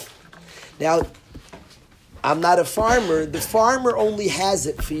stuff. Now, I'm not a farmer. The farmer only has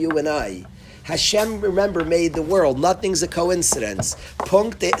it for you and I. Hashem, remember, made the world. Nothing's a coincidence.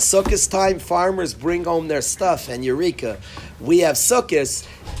 Punkt Sukkot time, farmers bring home their stuff, and Eureka. We have Sukkot.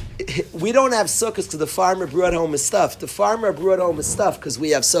 We don't have Sukkot because the farmer brought home his stuff. The farmer brought home his stuff because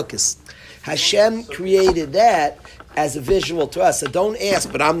we have Sukkot. Hashem created that as a visual to us. So don't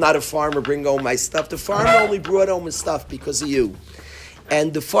ask, but I'm not a farmer, bring home my stuff. The farmer only brought home his stuff because of you.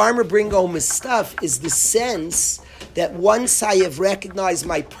 And the farmer bring home his stuff is the sense that once I have recognized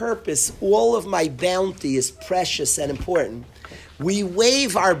my purpose, all of my bounty is precious and important. We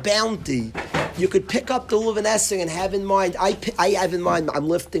waive our bounty. You could pick up the Lulav and Esrog and have in mind, I have in mind, I'm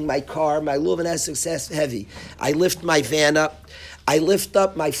lifting my car, my Lulav and Esrog is heavy. I lift my van up. I lift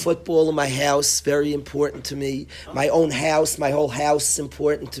up my football in my house, very important to me. My own house, my whole house is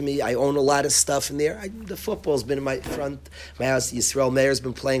important to me. I own a lot of stuff in there. The football's been in my front, my house. Yisrael Meir's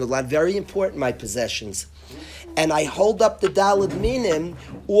been playing a lot. Very important, my possessions. And I hold up the Daled Minim,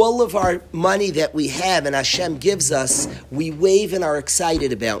 all of our money that we have and Hashem gives us, we wave and are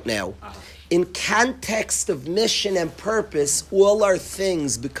excited about now. In context of mission and purpose, all our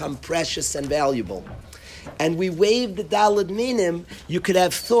things become precious and valuable. And we wave the Daled Minim, you could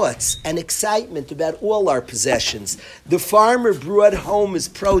have thoughts and excitement about all our possessions. The farmer brought home his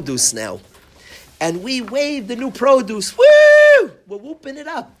produce now. And we wave the new produce. Woo! We're whooping it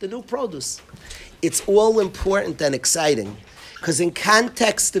up, the new produce. It's all important and exciting. Because in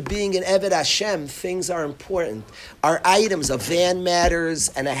context of being an Eved Hashem, things are important. Our items, a van matters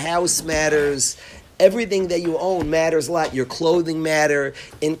and a house matters. Everything that you own matters a lot. Your clothing matter.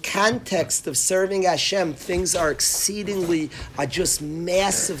 In context of serving Hashem, things are just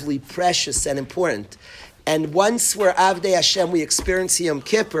massively precious and important. And once we're Avdei Hashem, we experience Yom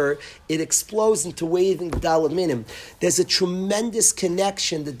Kippur, it explodes into waving the Daled Minim. There's a tremendous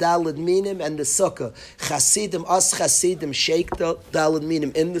connection, the Daled Minim and the Sukkah. Chasidim shake the Daled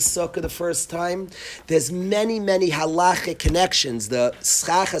Minim in the Sukkah the first time. There's many halachic connections. The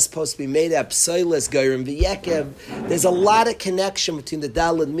schach is supposed to be made up, Psoiles, Geirim, V'yekev. There's a lot of connection between the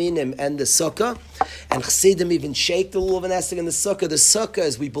Daled Minim and the Sukkah. And Chassidim even shake the Lulav and Esek in the Sukkah. The Sukkah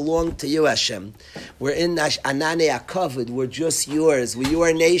is we belong to you, Hashem. We're in Anane HaKavod. We're just yours. We're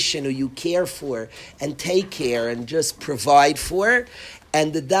your nation who you care for and take care and just provide for.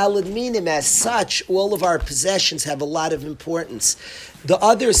 And the Daled Minim, as such, all of our possessions have a lot of importance. The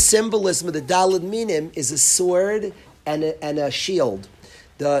other symbolism of the Daled Minim is a sword and a shield.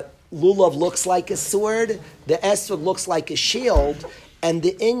 The Lulav looks like a sword. The Esrog looks like a shield. And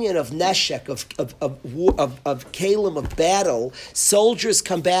the inyan of neshek, of kalim, of battle, soldiers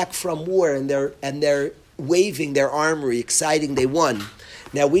come back from war and they're waving their armory, exciting they won.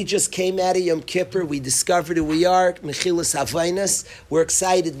 Now we just came out of Yom Kippur, we discovered who we are, Mechilas Havainas, we're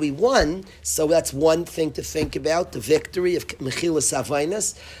excited we won, so that's one thing to think about, the victory of Mechilas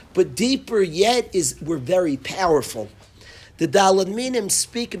Havainas. But deeper yet is we're very powerful. The Daled Minim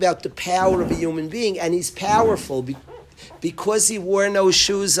speak about the power of a human being, and he's powerful because he wore no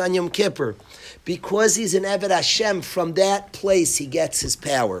shoes on Yom Kippur. Because he's an Eved Hashem, from that place he gets his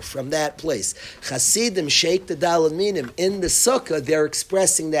power, from that place. Chasidim shake the Daled Minim. In the Sukkah, they're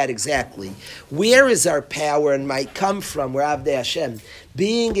expressing that exactly. Where is our power and might come from? We're Avdei Hashem.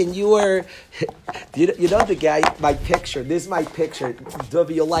 Being in your... You know the guy, my picture, this is my picture.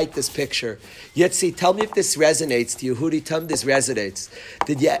 Dovi, you'll like this picture. Yetzi, tell me if this resonates to you. Hudi, tell me this resonates.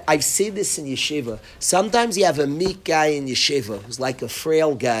 I've seen this in yeshiva. Sometimes you have a meek guy in yeshiva who's like a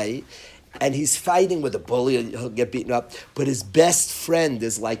frail guy, and he's fighting with a bully and he'll get beaten up. But his best friend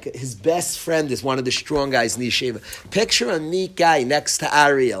is one of the strong guys in the yeshiva. Picture a meek guy next to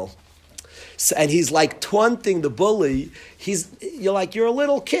Ariel. So, and he's like taunting the bully. You're like, you're a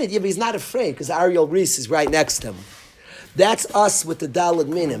little kid. Yeah, but he's not afraid because Ariel Reese is right next to him. That's us with the Daled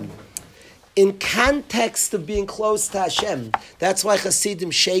Minim. In context of being close to Hashem, that's why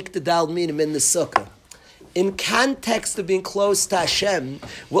Hasidim shake the Daled Minim in the Sukkah. In context of being close to Hashem,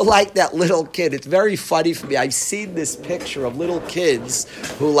 we're like that little kid. It's very funny for me. I've seen this picture of little kids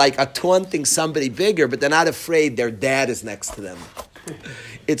who like are taunting somebody bigger, but they're not afraid their dad is next to them.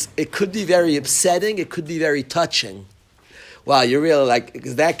 It could be very upsetting. It could be very touching. Wow, you're really like,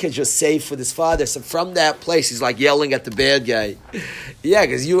 because that kid's just safe with his father. So from that place, he's like yelling at the bad guy. Yeah,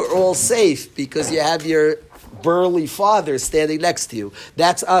 because you're all safe because you have your burly father standing next to you.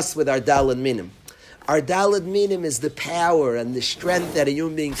 That's us with our Daled Minim. Our Daled Minim is the power and the strength that a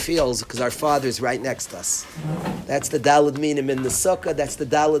human being feels because our Father's right next to us. That's the Daled Minim in the Sukkah. That's the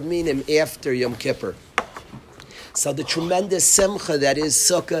Daled Minim after Yom Kippur. So the tremendous simcha that is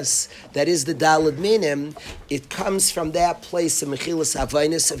Sukkos, that is the Daled Minim, it comes from that place of Mechilas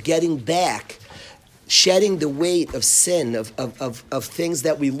Havainas, of getting back, shedding the weight of sin, of things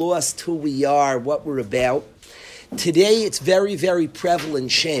that we lost, who we are, what we're about. Today it's very, very prevalent,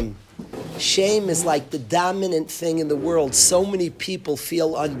 shame. Shame is like the dominant thing in the world. So many people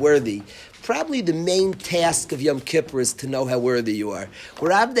feel unworthy. Probably the main task of Yom Kippur is to know how worthy you are. We're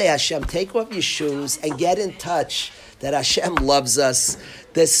Avdei Hashem. Take off your shoes and get in touch that Hashem loves us.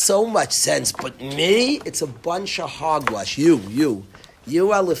 There's so much sense. But me, it's a bunch of hogwash. You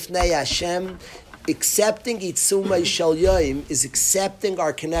are Lifnei Hashem. Accepting Itzumah Shel Yoim is accepting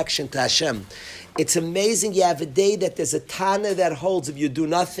our connection to Hashem. It's amazing you have a day that there's a Tana that holds if you do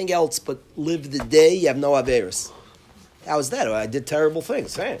nothing else but live the day, you have no Averis. How was that? I did terrible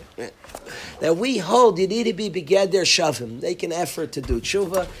things. Right? That we hold, you need to be begeder shavim. Make an effort to do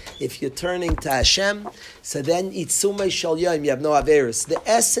tshuva. If you're turning to Hashem, so then itzumei shel yom, you have no averis. The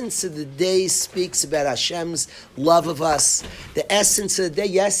essence of the day speaks about Hashem's love of us. The essence of the day,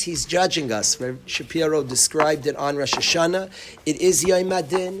 yes, He's judging us. Rav Shapiro described it on Rosh Hashanah. It is Yom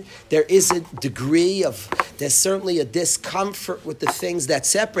Adin. There is a degree of, there's certainly a discomfort with the things that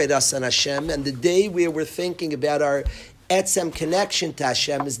separate us and Hashem. And the day where we're thinking about our etzem connection to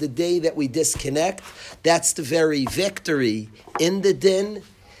Hashem is the day that we disconnect. That's the very victory in the din.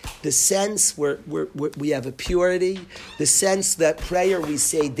 The sense we have a purity. The sense that prayer we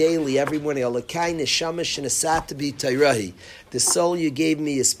say daily, every morning, Alakai neshama shenasata b'Torah. The soul you gave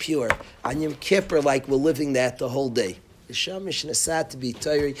me is pure. On Yom Kippur, like we're living that the whole day. Neshama shenasata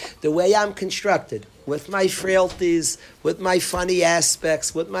b'Torah. The way I'm constructed, with my frailties, with my funny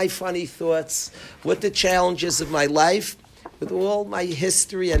aspects, with my funny thoughts, with the challenges of my life, with all my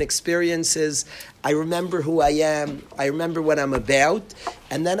history and experiences, I remember who I am, I remember what I'm about,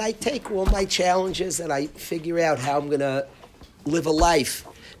 and then I take all my challenges and I figure out how I'm going to live a life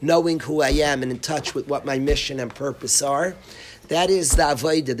knowing who I am and in touch with what my mission and purpose are. That is the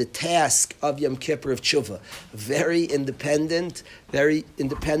avodah, the task of Yom Kippur of Tshuva. Very independent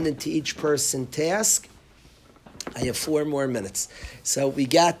to each person task. I have 4 more minutes. So we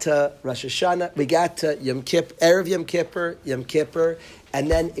got to Rosh Hashanah, we got to Yom Kippur, Erev Yom Kippur, and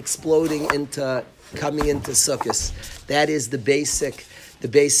then exploding into, coming into Sukkot. That is the basic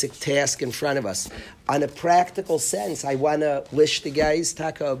task in front of us. On a practical sense, I want to wish the guys,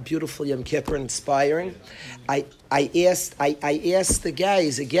 Taka, a beautiful Yom Kippur, inspiring. I asked the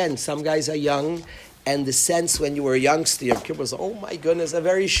guys, again, some guys are young, and the sense when you were a youngster, Yom Kippur was, oh my goodness, a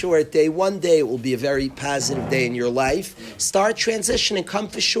very short day. One day it will be a very positive day in your life. Start transitioning. Come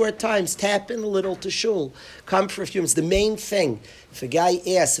for short times. Tap in a little to shul. Come for a few minutes. The main thing, if a guy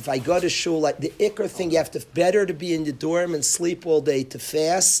asks, if I go to shul, like the ikr thing, you have to better to be in your dorm and sleep all day to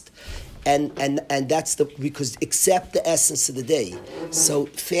fast. And that's because accept the essence of the day. So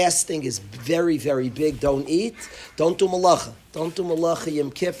fasting is very, very big. Don't eat. Don't do malacha. Don't do malacha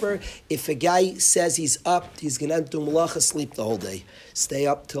Yom Kippur. If a guy says he's up, he's going to do malacha, sleep the whole day. Stay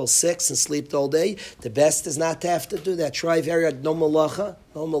up till 6 and sleep the whole day. The best is not to have to do that. Try very hard. No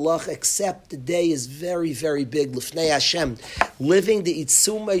malacha, except the day is very, very big. L'fnei Hashem. Living the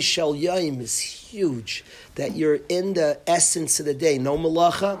itzumei shel yom is huge. That you're in the essence of the day. No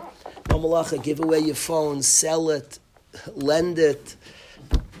malacha, give away your phone, sell it, lend it,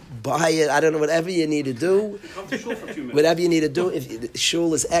 buy it, I don't know, whatever you need to do. Come to shul for a few minutes. Whatever you need to do. If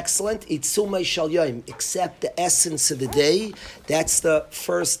shul is excellent, itzumei shel yom, accept the essence of the day. That's the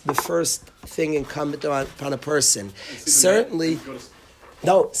first thing incumbent upon a person. Certainly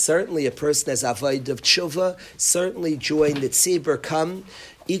a person has avodah of tshuva, certainly join the tzibur, come.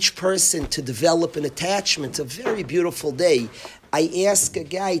 Each person to develop an attachment. It's a very beautiful day. I ask a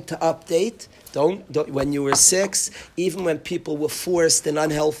guy to update. Don't when you were 6, even when people were forced in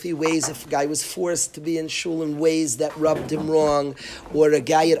unhealthy ways, if a guy was forced to be in shul in ways that rubbed him wrong, or a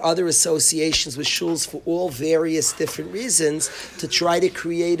guy had other associations with shuls for all various different reasons, to try to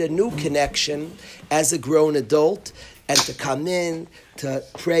create a new connection as a grown adult, and to come in, to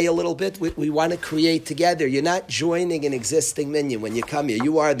pray a little bit. We want to create together. You're not joining an existing minyan when you come here.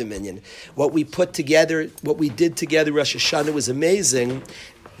 You are the minyan. What we put together, what we did together, Rosh Hashanah, was amazing.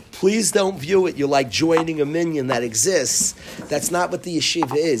 Please don't view it, you're like joining a minyan that exists. That's not what the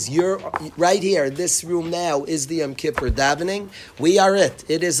yeshiva is. You're right here, this room now is the Yom Kippur davening. We are it.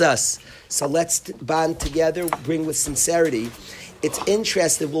 It is us. So let's bond together, bring with sincerity. It's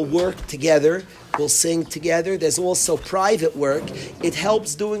interesting, we'll work together, we'll sing together. There's also private work. It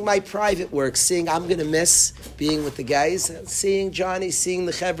helps doing my private work, seeing I'm going to miss being with the guys, seeing Johnny, seeing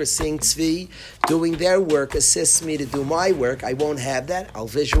the Chevra, seeing Tzvi, doing their work assists me to do my work. I won't have that. I'll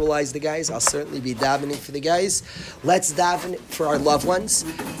visualize the guys. I'll certainly be davening for the guys. Let's daven for our loved ones.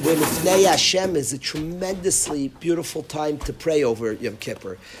 When Lifnei Hashem is a tremendously beautiful time to pray over Yom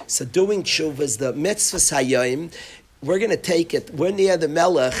Kippur. So doing tshuva is the mitzvahs hayom. We're going to take it. We're near the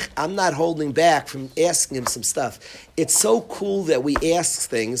Melech. I'm not holding back from asking him some stuff. It's so cool that we ask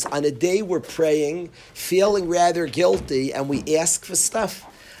things on a day we're praying, feeling rather guilty, and we ask for stuff.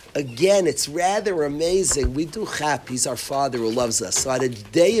 Again, it's rather amazing. We do chap. He's our Father who loves us. So on a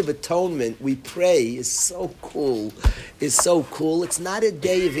day of atonement, we pray. Is so cool. It's so cool. It's not a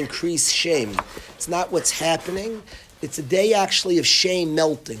day of increased shame. It's not what's happening. It's a day actually of shame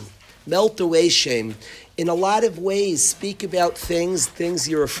melting. Melt away shame. In a lot of ways, speak about things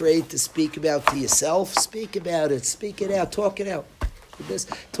you're afraid to speak about to yourself. Speak about it. Speak it out. Talk it out. this.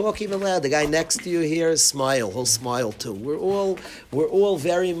 Talk even loud. The guy next to you here, smile. He'll smile too. We're all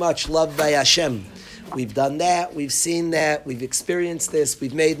very much loved by Hashem. We've done that. We've seen that. We've experienced this.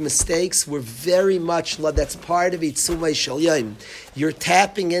 We've made mistakes. We're very much loved. That's part of Itzumay Shel Yom. You're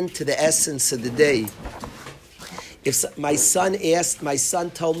tapping into the essence of the day. If my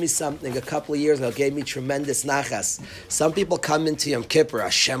son told me something a couple of years ago, gave me tremendous nachas. Some people come into Yom Kippur,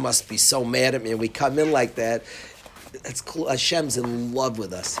 Hashem must be so mad at me, and we come in like that. That's cool. Hashem's in love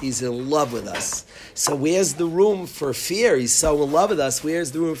with us. He's in love with us. So where's the room for fear? He's so in love with us.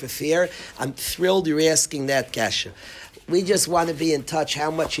 Where's the room for fear? I'm thrilled you're asking that, Kasha. We just want to be in touch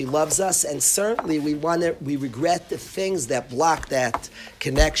how much he loves us, and certainly we regret the things that block that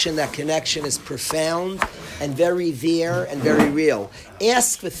connection. That connection is profound and very there and very real.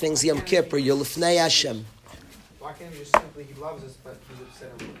 Ask for things, Yom Kippur, you're Lifnei Hashem. Why can't you just simply, he loves us, but he's upset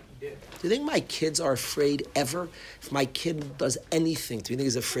at what he did? Do you think my kids are afraid ever? If my kid does anything, do you think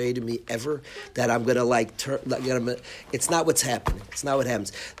he's afraid of me ever? That I'm going to it's not what's happening. It's not what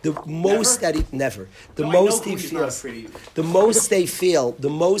happens. The most that he, never. The most he feels, the most they feel, the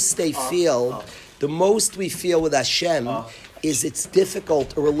most we feel with Hashem is it's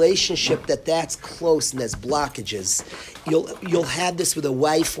difficult, a relationship that's close and there's blockages. You'll have this with a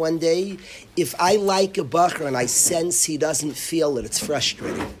wife one day. If I like a bacher and I sense he doesn't feel it, it's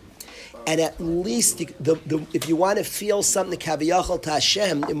frustrating. And at least if you want to feel something kaviyachal to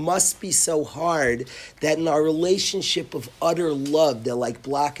Hashem, it must be so hard that in our relationship of utter love, they're like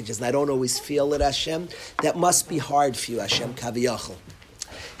blockages, and I don't always feel it, Hashem. That must be hard for you, Hashem, kaviyachal.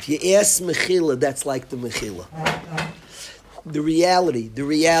 If you ask Mechila, that's like the Mechila. The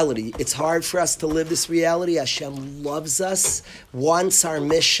reality, it's hard for us to live this reality. Hashem loves us, wants our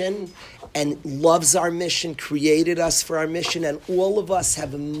mission, and loves our mission, created us for our mission, and all of us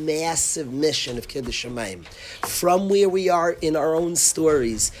have a massive mission of Kiddush Shamayim. From where we are in our own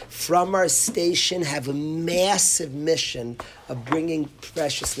stories, from our station, have a massive mission of bringing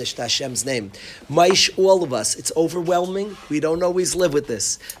preciousness to Hashem's name. Maish, all of us, it's overwhelming. We don't always live with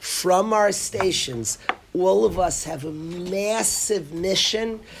this. From our stations, all of us have a massive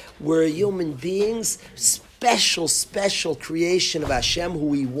mission. We're human beings, special creation of Hashem,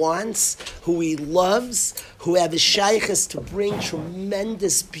 who He wants, who He loves, who have a shaykhs to bring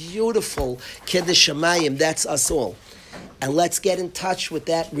tremendous, beautiful Kiddush Shamayim. That's us all. And let's get in touch with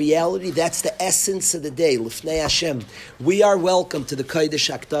that reality. That's the essence of the day, Lifnei Hashem. We are welcome to the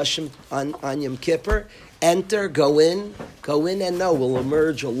Kodesh HaKadoshim on Yom Kippur. Enter, go in and know we'll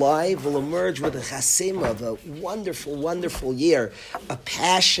emerge alive. We'll emerge with a chasima of a wonderful, wonderful year. A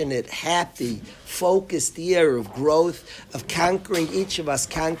passionate, happy, focused year of growth, of conquering, each of us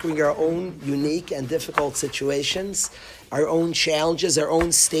conquering our own unique and difficult situations, our own challenges, our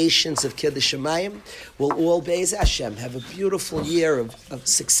own stations of Kiddush Shamayim. We'll all, Be'ez Hashem, have a beautiful year, a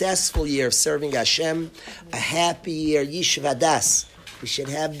successful year of serving Hashem, a happy year, Yishuv Hadas. We should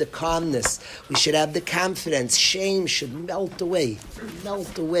have the calmness. We should have the confidence. Shame should melt away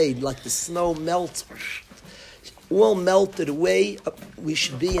like the snow melts. All melted away. We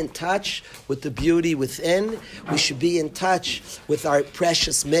should be in touch with the beauty within. We should be in touch with our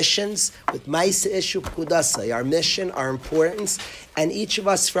precious missions, with Maisa Ishu Kudasai, our mission, our importance. And each of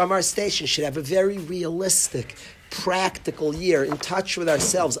us from our station should have a very realistic, practical year, in touch with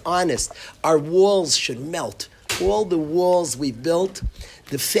ourselves, honest. Our walls should melt. All the walls we built,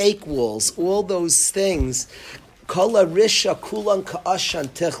 the fake walls, all those things, Kala risha kulan ka'ashan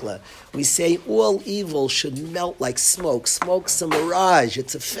tichla. We say all evil should melt like smoke. Smoke's a mirage.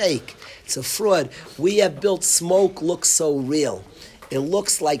 It's a fake. It's a fraud. We have built smoke looks so real. It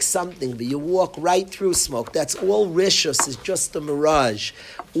looks like something, but you walk right through smoke. That's all rishus is just a mirage.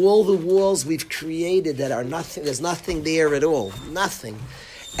 All the walls we've created that are nothing, there's nothing there at all. Nothing.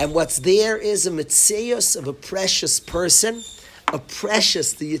 And what's there is a mitzios of a precious person, the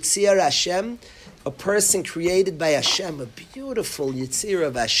Yitzir Hashem, a person created by Hashem, a beautiful Yitzir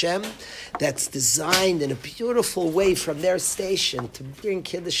of Hashem that's designed in a beautiful way from their station to bring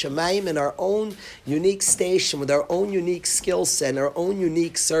Kiddush Shamayim in our own unique station with our own unique skill set and our own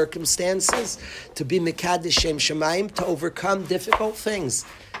unique circumstances to be Mekadesh Shem Shamayim, to overcome difficult things.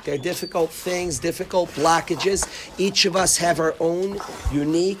 There are difficult things, difficult blockages. Each of us have our own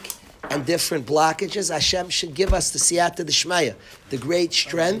unique and different blockages. Hashem should give us the siyata d'shmaya, the great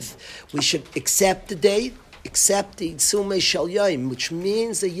strength. We should accept the day, accept the Itzumei Shel Yom, which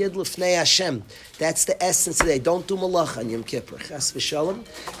means the Yid L'fnei Hashem. That's the essence of the day. Don't do malacha on Yom Kippur. Chas v'shalom.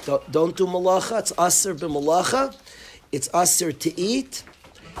 Don't do malacha. It's aser b'malacha. It's aser to eat.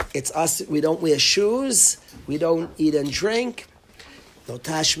 It's aser. We don't wear shoes. We don't eat and drink. No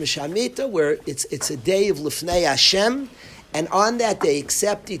tashmish hamita, where it's a day of L'fnei Hashem, And on that day,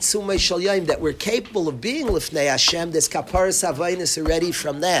 accept Itzumei Shal Yom, that we're capable of being Lifnei Hashem. There's Kaparas Havainis already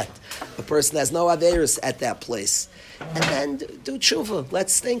from that. A person has no Averis at that place. And then do tshuva.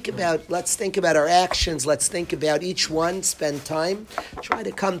 Let's think about our actions. Let's think about each one. Spend time. Try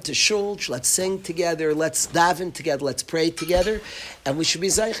to come to shul. Let's sing together. Let's daven together. Let's pray together. And we should be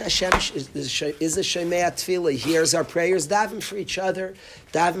Zayich Hashem is a Shemei Tefillah. He hears our prayers. Daven for each other.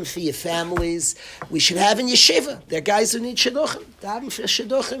 Daven for your families. We should have in yeshiva. There are guys who need shidduchim. Daven for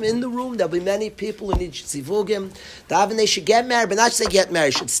shidduchim in the room. There'll be many people who need zivugim. Daven they should get married, but not just they get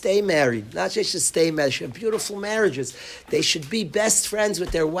married. Should stay married. Not just they should stay married. They should have beautiful marriages. They should be best friends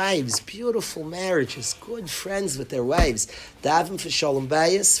with their wives. Beautiful marriages. Good friends with their wives. Daven for shalom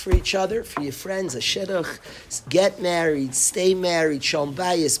bayis for each other, for your friends. A shidduch. Get married. Stay married. Shalom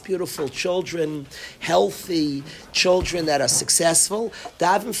bayis. Beautiful children. Healthy children that are successful.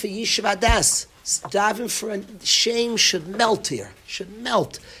 Daven for Yishuv Adas. Daven for shame should melt here. Should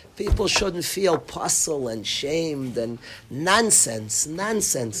melt. People shouldn't feel puzzled and shamed and nonsense.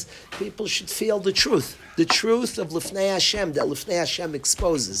 People should feel the truth. The truth of Lifnei Hashem, that Lifnei Hashem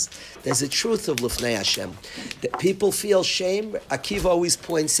exposes. There's a truth of Lifnei Hashem. That people feel shame. Akiva always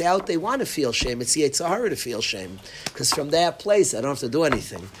points out they want to feel shame. It's Yetzer Hara to feel shame. Because from that place, I don't have to do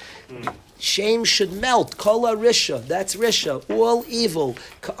anything. Shame should melt. Kol Risha, that's Risha. All evil,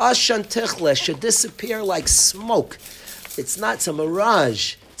 Ka'ashan Tichle, should disappear like smoke. It's not, it's a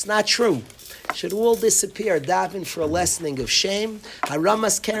mirage. It's not true. Should all disappear. Daven for a lessening of shame.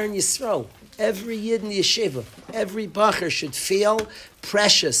 Haramas Karen Yisro. Every Yid in yeshiva, every bacher should feel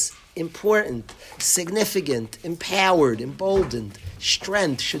precious, important, significant, empowered, emboldened.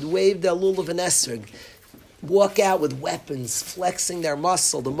 Strength should wave their lulav and esrog. Walk out with weapons, flexing their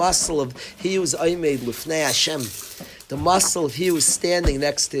muscle, the muscle of he who's Aymed Lifnei Hashem, the muscle of he who's standing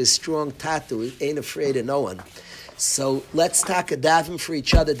next to his strong tattoo, ain't afraid of no one. So let's talk a daven for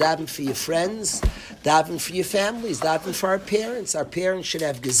each other, daven for your friends, daven for your families, daven for our parents. Our parents should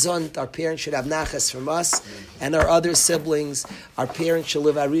have gesund, our parents should have nachas from us and our other siblings. Our parents should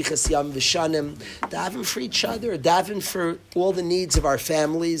live arichas yam v'shanim. Daven for each other, daven for all the needs of our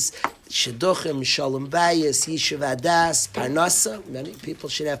families. Shidduchim, shalom bayis, yishuv adas, parnasa. Many people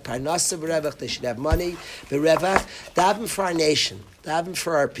should have parnasa b'revach, they should have money b'revach. Daven for our nation, daven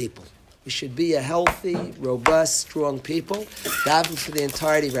for our people. We should be a healthy, robust, strong people. Daven for the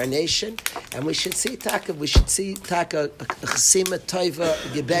entirety of our nation, and we should see taka. We should see taka a chesima toiva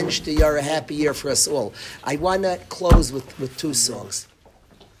gebench to a happy year for us all. I want to close with two songs.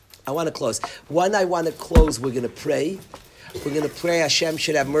 I want to close. One, I want to close. We're going to pray. We're going to pray Hashem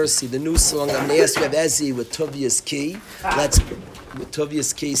should have mercy. The new song, I'm going to ask Reb Ezi with Tuvia's Key. Let's with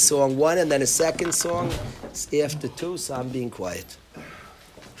Tuvia's Key song one, and then a second song. It's after two, so I'm being quiet.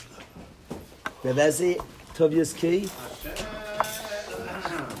 Reb Ezi, Tuvia's Key.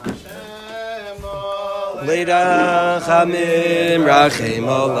 Leirachamim rachem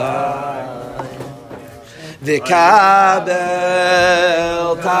olai v'kabel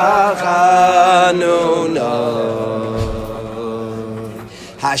tachanuno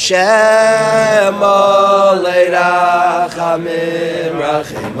Hashem leirachamim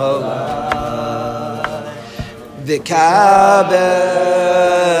rachem olai v'kabel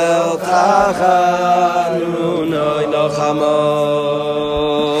tachanuno inochamol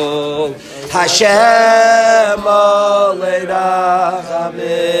Hashem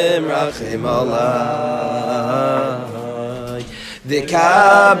leirachamim rachem olai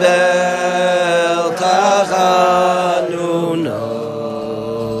v'kabel tachanuno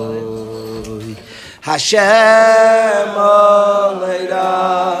Hashem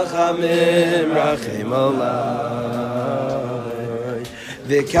leirachamim rachem olai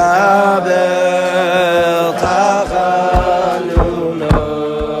v'kabel tachanuno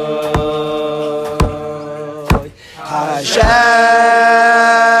Hashem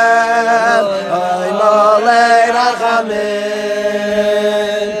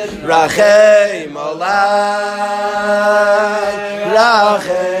leirachamim rachem olai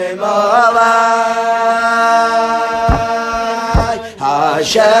rachem olai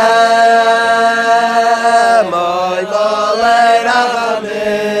Hashem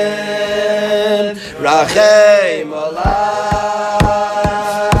leirachamim rachem olai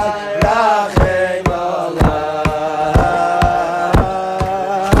rachem olai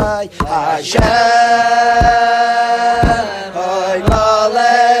Hashem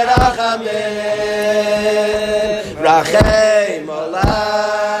leirachamim rachem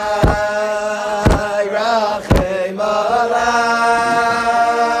olai rachem olai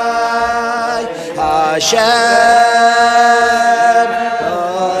Hashem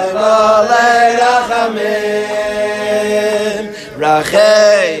leirachamim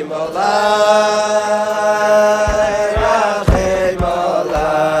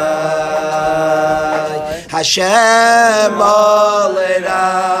Hashem olei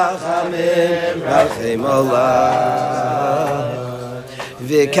rachamim rachem olah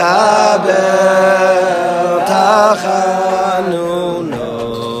v'kabel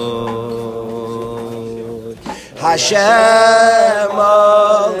tachanunot. Hashem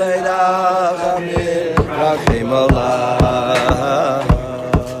olei rachamim rachem olah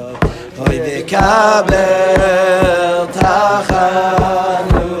v'kabel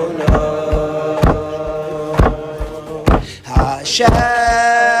tachanunot. Hashem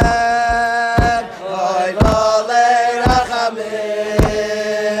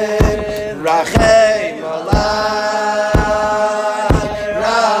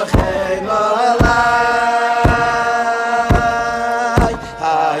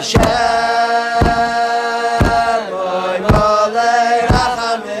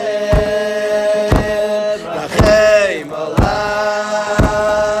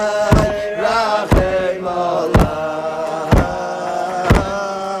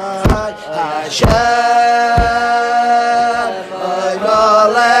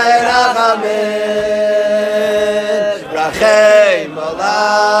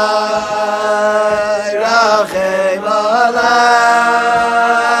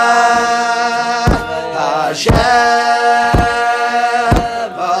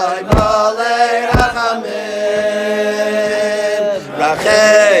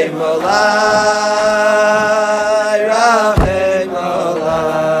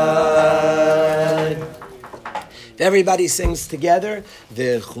Everybody sings together.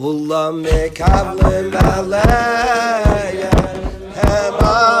 V'chulam mekavlim aleya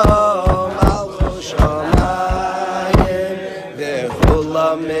hema malchus shamayim.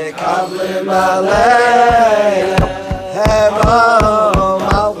 V'chulam mekavlim aleya hema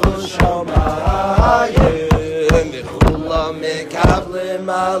malchus shamayim. V'chulam mekavlim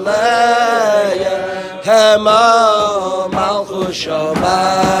aleya hema malchus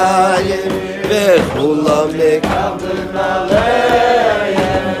shamayim. V'chulam mekavlim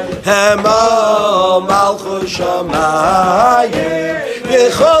aleya hema malchus shamayim.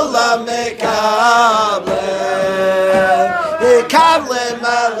 V'chulam mekavlim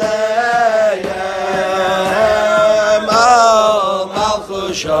aleya hema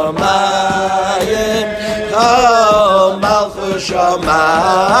malchus shamayim. Oh, malchus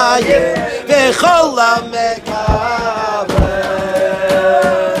shamayim. V'chulam mekavlim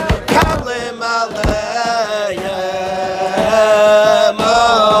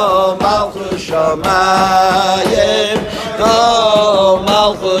Shamayim, oh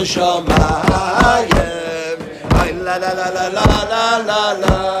Malchus Shamayim, la la la la la la la la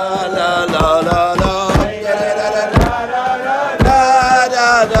la la la.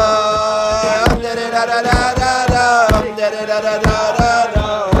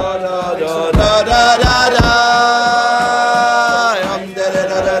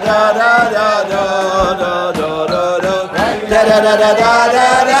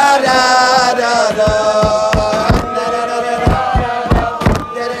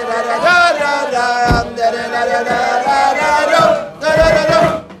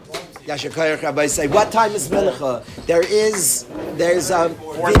 Yashakayach Rabbi say, what time is Mincha? There's a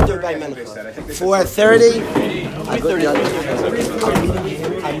winter by Mincha. 4:30.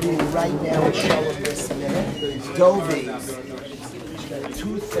 I'm meeting right now in Shalom this minute. Dovi,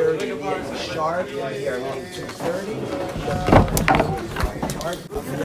 2:30 sharp. 2:30.